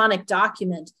electronic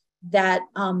document that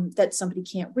that somebody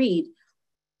can't read.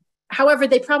 However,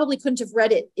 they probably couldn't have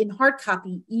read it in hard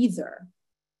copy either.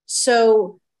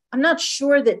 So I'm not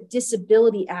sure that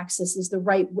disability access is the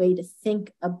right way to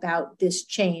think about this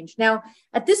change. Now,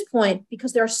 at this point,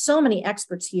 because there are so many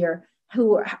experts here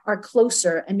who are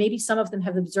closer, and maybe some of them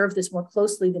have observed this more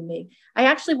closely than me, I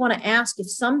actually want to ask if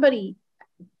somebody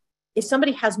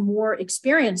has more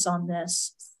experience on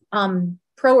this,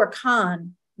 pro or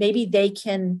con, maybe they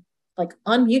can like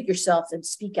unmute yourself and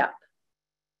speak up.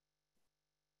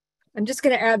 I'm just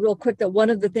going to add real quick that one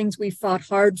of the things we fought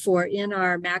hard for in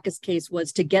our Macus case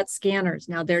was to get scanners.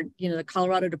 Now, the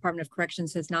Colorado Department of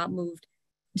Corrections has not moved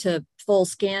to full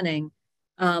scanning,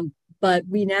 but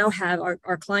we now have,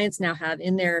 our clients now have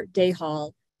in their day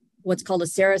hall what's called a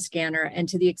Sarah scanner. And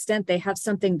to the extent they have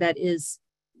something that is,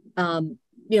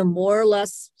 more or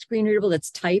less screen readable,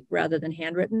 that's typed rather than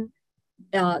handwritten,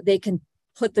 they can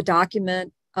put the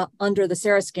document under the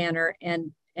Sarah scanner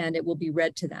and it will be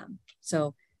read to them.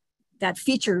 So that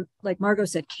feature, like Margo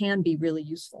said, can be really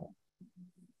useful.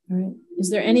 All right.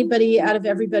 Is there anybody out of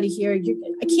everybody here?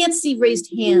 I can't see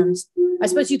raised hands. I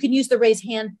suppose you can use the raised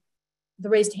hand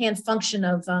function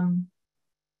of Zoom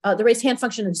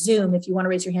if you want to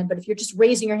raise your hand. But if you're just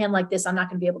raising your hand like this, I'm not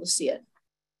going to be able to see it.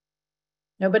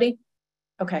 Nobody?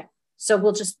 Okay. So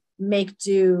we'll just make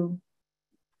do.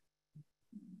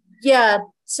 Yeah.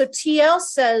 So TL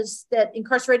says that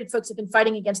incarcerated folks have been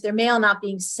fighting against their mail not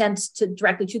being sent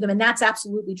directly to them. And that's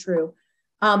absolutely true.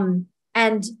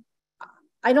 And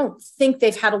I don't think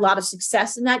they've had a lot of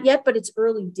success in that yet, but it's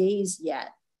early days yet.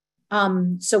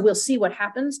 So we'll see what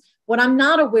happens. What I'm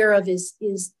not aware of is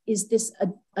this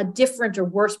a different or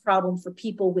worse problem for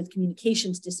people with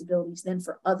communications disabilities than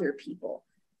for other people?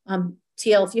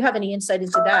 TL, if you have any insight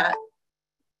into that.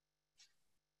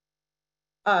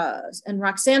 And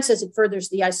Roxanne says it furthers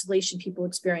the isolation people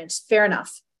experience. Fair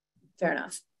enough. Fair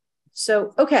enough.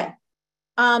 So, okay.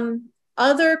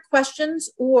 Other questions,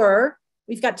 or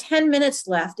we've got 10 minutes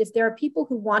left. If there are people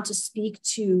who want to speak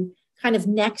to kind of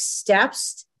next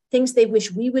steps, things they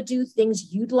wish we would do,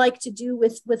 things you'd like to do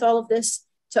with all of this,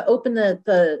 to open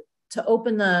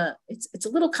it's a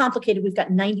little complicated. We've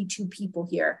got 92 people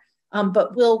here,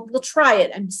 but we'll try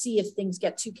it and see if things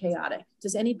get too chaotic.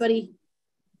 Does anybody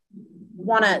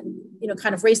want to,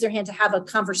 kind of raise their hand to have a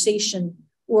conversation,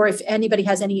 or if anybody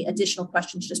has any additional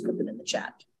questions, just put them in the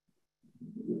chat.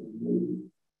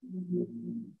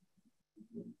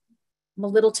 I'm a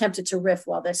little tempted to riff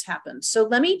while this happens. So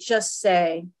let me just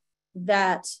say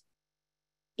that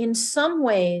in some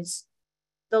ways,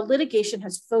 the litigation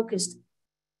has focused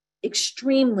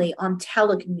extremely on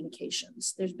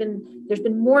telecommunications. There's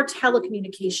been more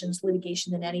telecommunications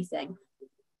litigation than anything,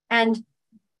 and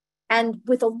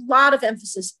with a lot of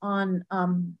emphasis on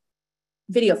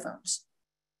video phones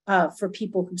for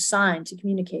people who sign to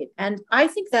communicate. And I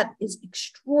think that is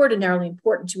extraordinarily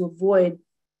important to avoid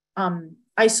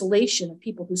isolation of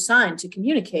people who sign to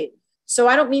communicate. So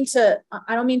I don't mean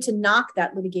to knock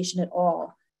that litigation at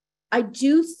all. I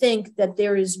do think that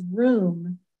there is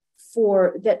room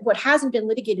for that. What hasn't been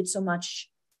litigated so much,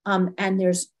 and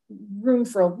there's room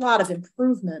for a lot of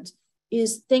improvement,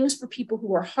 is things for people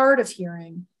who are hard of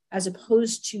hearing as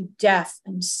opposed to deaf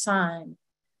and sign,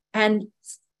 and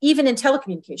even in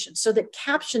telecommunications, so that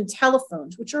caption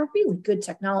telephones, which are really good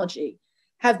technology,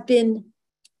 have been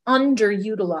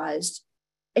underutilized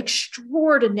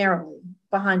extraordinarily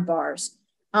behind bars,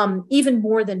 even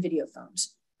more than video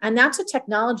phones. And that's a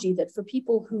technology that for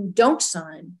people who don't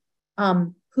sign,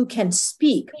 who can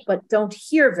speak but don't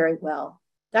hear very well,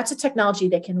 that's a technology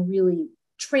that can really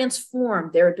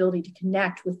transform their ability to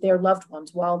connect with their loved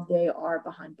ones while they are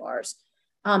behind bars.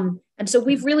 And so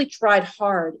we've really tried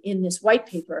hard in this white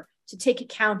paper to take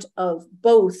account of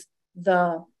both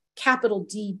the capital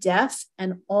D deaf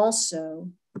and also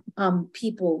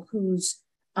people whose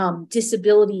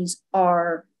disabilities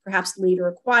are perhaps later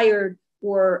acquired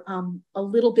or a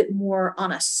little bit more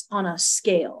on a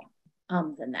scale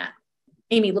than that.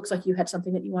 Amy, looks like you had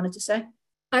something that you wanted to say.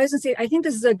 I was going to say, I think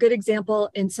this is a good example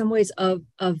in some ways of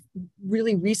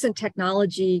really recent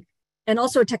technology, and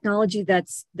also a technology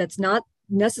that's not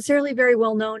necessarily very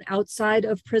well known outside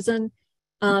of prison,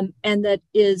 and that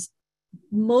is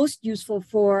most useful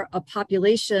for a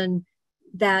population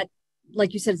that,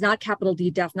 like you said, is not capital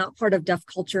D deaf, not part of deaf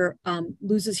culture,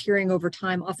 loses hearing over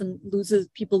time, often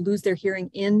people lose their hearing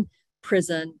in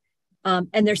prison,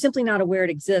 and they're simply not aware it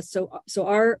exists. So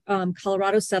our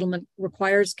Colorado settlement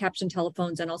requires caption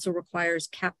telephones and also requires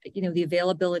the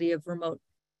availability of remote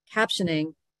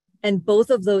captioning. And both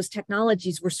of those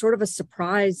technologies were sort of a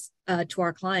surprise to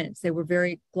our clients. They were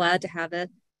very glad to have it,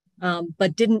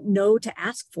 but didn't know to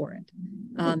ask for it.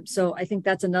 So I think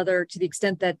that's another, to the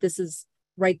extent that this is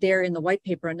right there in the white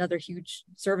paper, another huge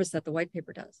service that the white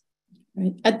paper does.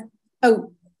 Right.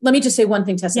 Let me just say one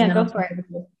thing, Tessa. Yeah, go for it.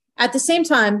 At the same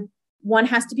time, one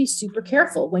has to be super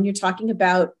careful when you're talking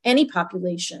about any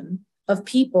population of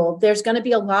people. There's going to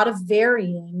be a lot of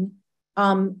varying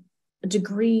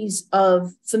degrees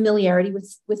of familiarity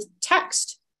with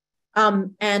text.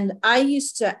 And I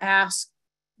used to ask,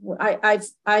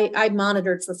 I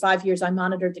monitored for 5 years. I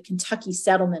monitored the Kentucky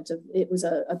settlement of, it was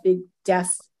a big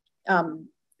deaf, it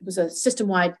was a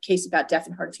system-wide case about deaf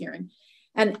and hard of hearing.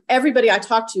 And everybody I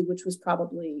talked to, which was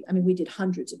probably, we did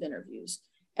hundreds of interviews.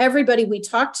 Everybody we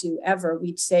talked to ever,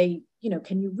 we'd say,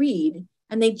 can you read?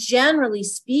 And they, generally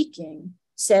speaking,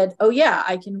 said, oh yeah,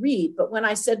 I can read. But when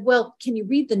I said, well, can you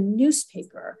read the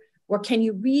newspaper? Or can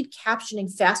you read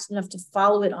captioning fast enough to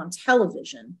follow it on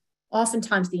television?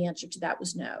 Oftentimes the answer to that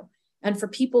was no. And for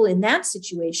people in that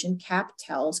situation,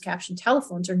 caption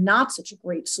telephones are not such a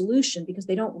great solution because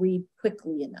they don't read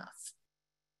quickly enough.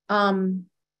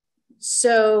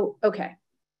 Okay.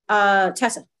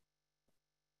 Tessa.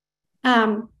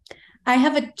 I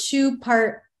have a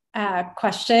two-part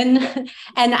question,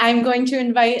 and I'm going to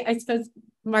invite, I suppose,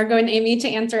 Margo and Amy to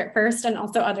answer it first, and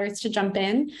also others to jump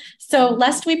in. So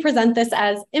lest we present this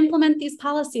as implement these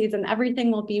policies and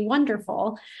everything will be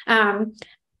wonderful,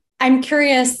 I'm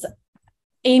curious,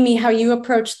 Amy, how you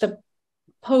approach the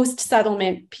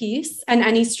post-settlement piece and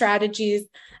any strategies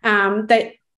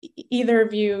that either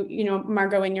of you,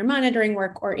 Margo in your monitoring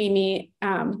work or Amy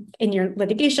in your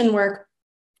litigation work,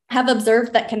 have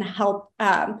observed that can help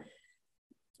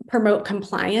promote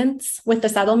compliance with the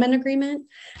settlement agreement.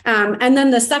 And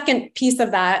then the second piece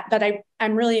of that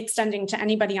I'm really extending to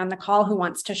anybody on the call who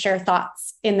wants to share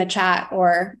thoughts in the chat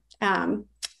or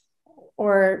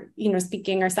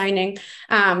speaking or signing,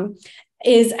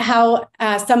 is how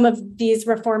some of these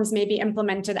reforms may be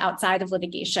implemented outside of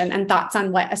litigation, and thoughts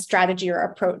on what a strategy or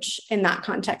approach in that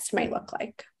context might look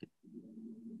like.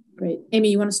 Great. Amy,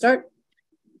 you want to start?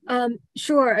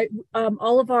 Sure.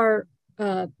 All of our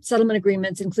settlement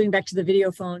agreements, including back to the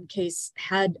video phone case,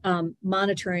 had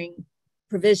monitoring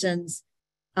provisions,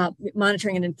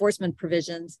 monitoring and enforcement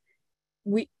provisions.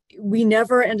 We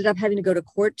never ended up having to go to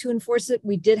court to enforce it.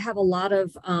 We did have a lot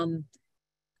of,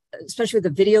 especially with the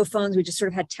video phones, we just sort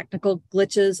of had technical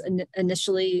glitches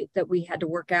initially that we had to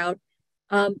work out.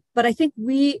 But I think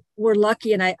we were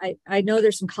lucky, and I know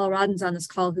there's some Coloradans on this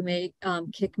call who may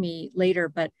kick me later,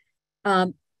 but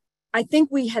I think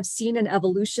we have seen an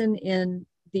evolution in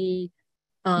the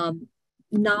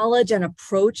knowledge and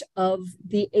approach of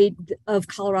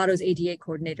Colorado's ADA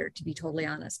coordinator, to be totally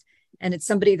honest. And it's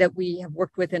somebody that we have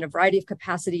worked with in a variety of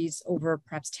capacities over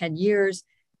perhaps 10 years.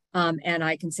 And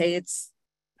I can say it's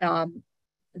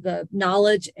the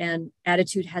knowledge and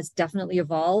attitude has definitely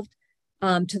evolved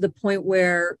to the point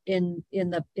where in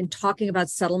talking about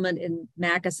settlement in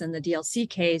Macus and the DLC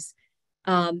case,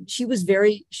 she was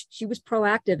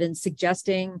proactive in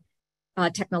suggesting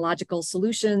technological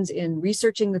solutions, in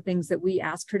researching the things that we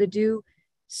asked her to do.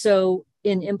 So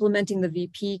in implementing the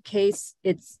VP case,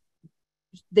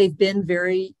 they've been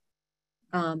very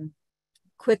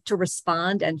quick to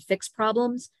respond and fix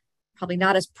problems, probably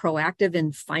not as proactive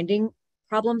in finding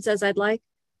problems as I'd like.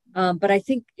 But I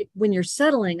think when you're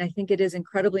settling, I think it is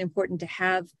incredibly important to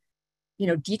have,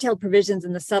 detailed provisions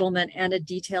in the settlement and a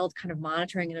detailed kind of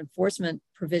monitoring and enforcement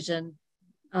provision.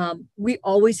 We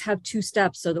always have 2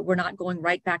 steps so that we're not going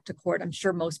right back to court. I'm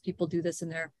sure most people do this in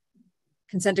their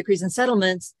consent decrees and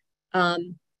settlements,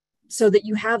 so that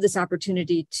you have this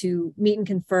opportunity to meet and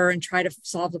confer and try to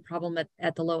solve the problem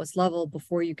at the lowest level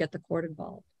before you get the court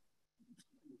involved.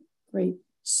 Great.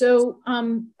 So,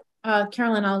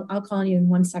 Carolyn, I'll call on you in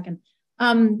 1 second.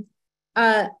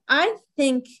 I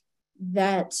think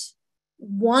that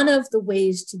one of the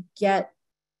ways to get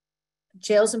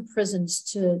jails and prisons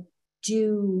to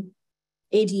do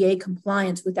ADA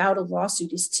compliance without a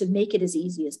lawsuit is to make it as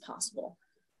easy as possible.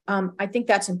 I think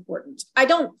that's important. I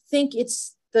don't think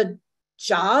it's the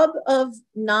job of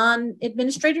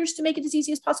non-administrators to make it as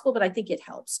easy as possible, but I think it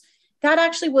helps. That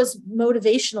actually was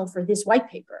motivational for this white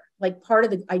paper. Like, part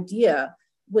of the idea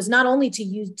was not only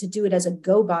to do it as a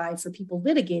go-by for people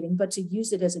litigating, but to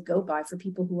use it as a go-by for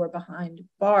people who are behind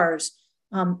bars,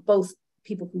 both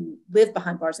people who live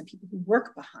behind bars and people who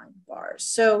work behind bars.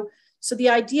 So the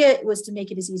idea was to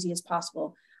make it as easy as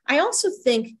possible. I also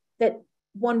think that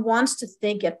one wants to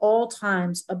think at all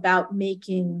times about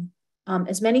making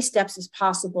as many steps as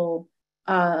possible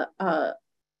auditable,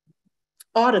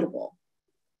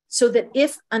 so that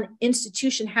if an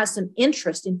institution has some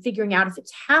interest in figuring out if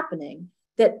it's happening,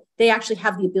 that they actually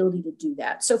have the ability to do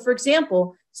that. So, for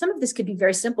example, some of this could be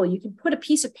very simple. You can put a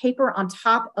piece of paper on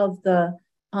top of the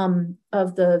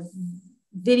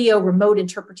video remote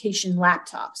interpretation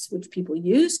laptops, which people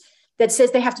use, that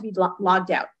says they have to be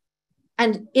logged out.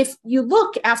 And if you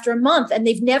look after a month and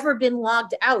they've never been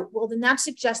logged out, well, then that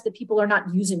suggests that people are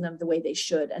not using them the way they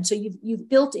should. And so you've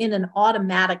built in an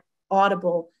automatic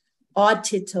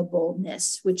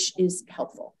auditableness, which is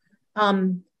helpful.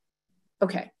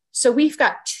 Okay, so we've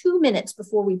got 2 minutes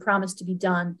before we promise to be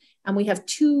done, and we have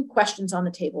 2 questions on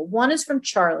the table. One is from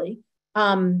Charlie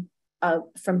from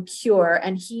Cure,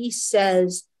 and he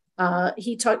says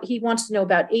he wants to know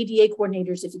about ADA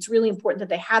coordinators, if it's really important that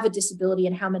they have a disability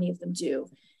and how many of them do.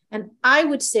 And I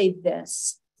would say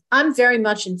this: I'm very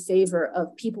much in favor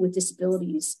of people with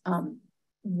disabilities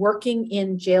working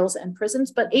in jails and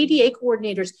prisons, but ADA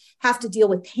coordinators have to deal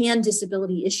with hand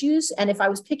disability issues. And if I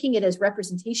was picking it as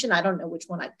representation, I don't know which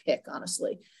one I'd pick,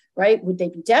 honestly, right? Would they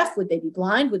be deaf? Would they be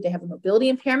blind? Would they have a mobility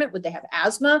impairment? Would they have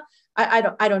asthma? I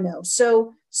don't know.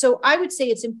 So I would say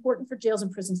it's important for jails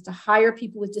and prisons to hire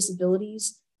people with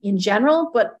disabilities in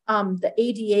general, but the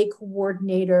ADA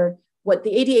coordinator, what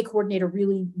the ADA coordinator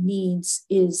really needs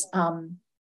is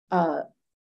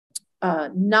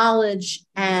knowledge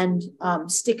and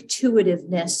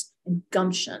stick-to-itiveness and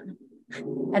gumption.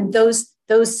 And those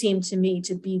seem to me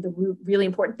to be the really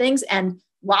important things. And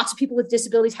lots of people with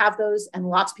disabilities have those, and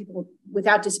lots of people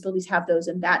without disabilities have those.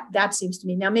 And that seems to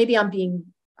me, now maybe I'm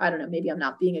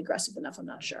not being aggressive enough. I'm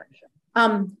not sure.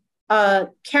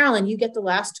 Carolyn, you get the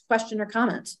last question or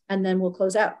comment, and then we'll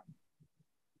close out.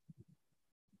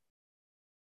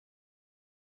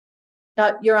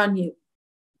 You're on mute.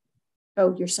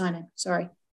 Oh, you're signing. Sorry.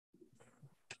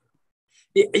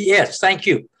 Yes, thank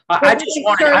you. I just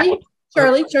wanted.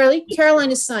 Charlie.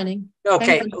 Caroline is signing.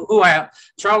 Okay, who I am?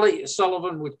 Charlie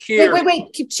Sullivan with Cure.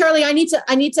 Wait, Charlie. I need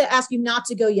to ask you not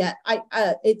to go yet.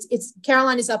 It's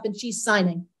Caroline is up and she's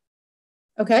signing.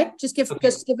 Okay, just give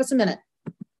us a minute.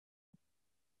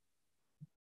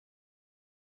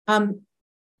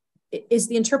 Is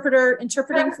the interpreter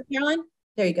interpreting for Caroline?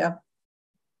 There you go.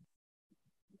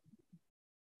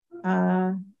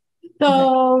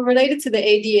 So related to the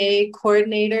ADA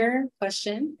coordinator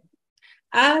question,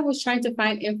 I was trying to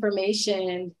find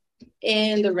information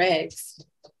in the regs,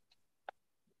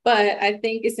 but I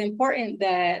think it's important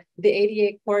that the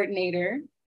ADA coordinator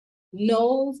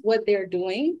knows what they're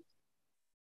doing.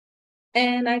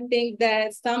 And I think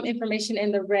that some information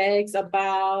in the regs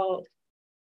about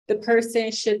the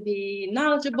person should be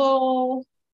knowledgeable,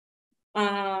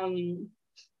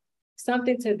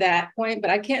 something to that point,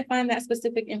 but I can't find that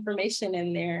specific information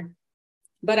in there.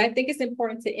 But I think it's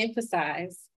important to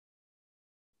emphasize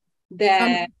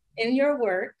that in your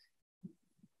work,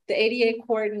 the ADA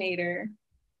coordinator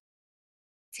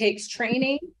takes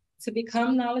training to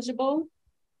become knowledgeable,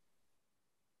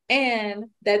 and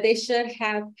that they should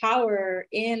have power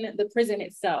in the prison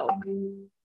itself.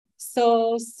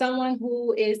 So someone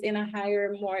who is in a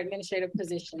higher, more administrative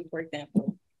position, for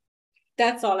example.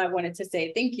 That's all I wanted to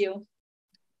say. Thank you.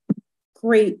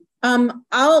 Great. I'm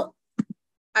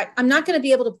not going to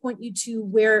be able to point you to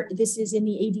where this is in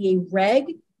the ADA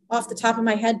reg off the top of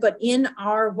my head, but in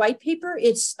our white paper,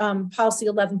 it's policy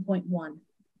 11.1.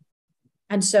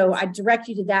 And so I direct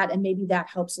you to that, and maybe that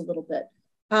helps a little bit.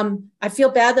 I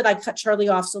feel bad that I cut Charlie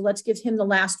off, so let's give him the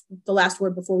last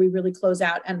word before we really close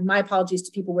out. And my apologies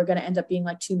to people. We're going to end up being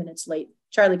like 2 minutes late.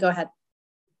 Charlie, go ahead.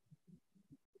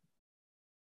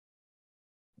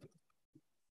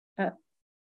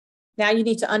 Now you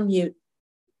need to unmute.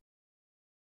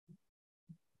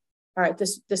 All right,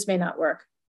 this may not work.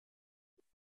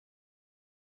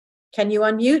 Can you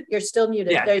unmute? You're still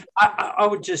muted. Yeah, I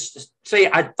would just say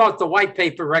I thought the white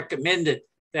paper recommended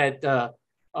that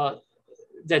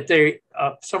that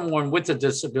someone with a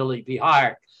disability be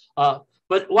hired. But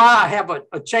while I have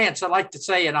a chance, I'd like to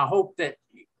say, and I hope that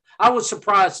I was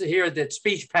surprised to hear that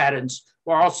speech patterns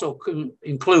were also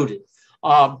included.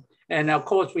 And of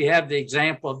course, we have the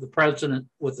example of the president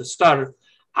with the stutter.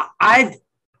 I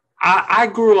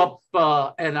grew up,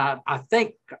 and I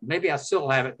think maybe I still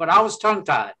have it, but I was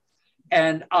tongue-tied.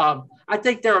 And I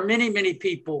think there are many, many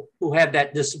people who have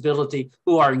that disability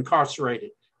who are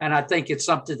incarcerated. And I think it's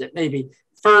something that maybe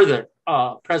further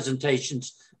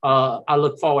presentations I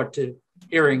look forward to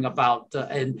hearing about.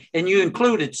 And you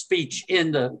included speech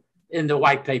in the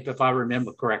white paper, if I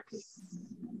remember correctly.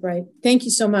 Right. Thank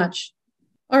you so much.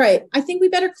 All right. I think we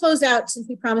better close out since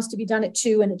we promised to be done at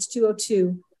 2 and it's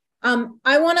 2:02.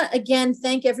 I want to again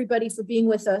thank everybody for being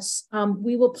with us.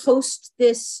 We will post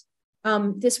this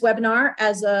webinar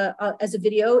as a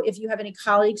video if you have any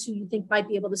colleagues who you think might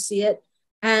be able to see it.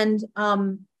 And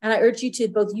I urge you to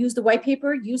both use the white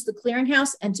paper, use the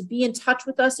Clearinghouse, and to be in touch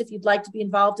with us if you'd like to be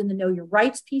involved in the Know Your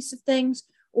Rights piece of things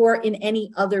or in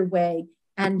any other way.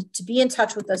 And to be in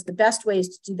touch with us, the best way is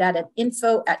to do that at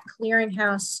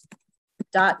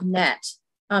info@clearinghouse.net,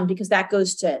 because that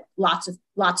goes to lots of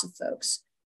folks.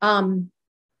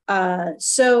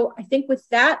 So I think with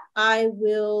that,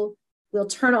 we'll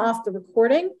turn off the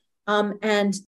recording and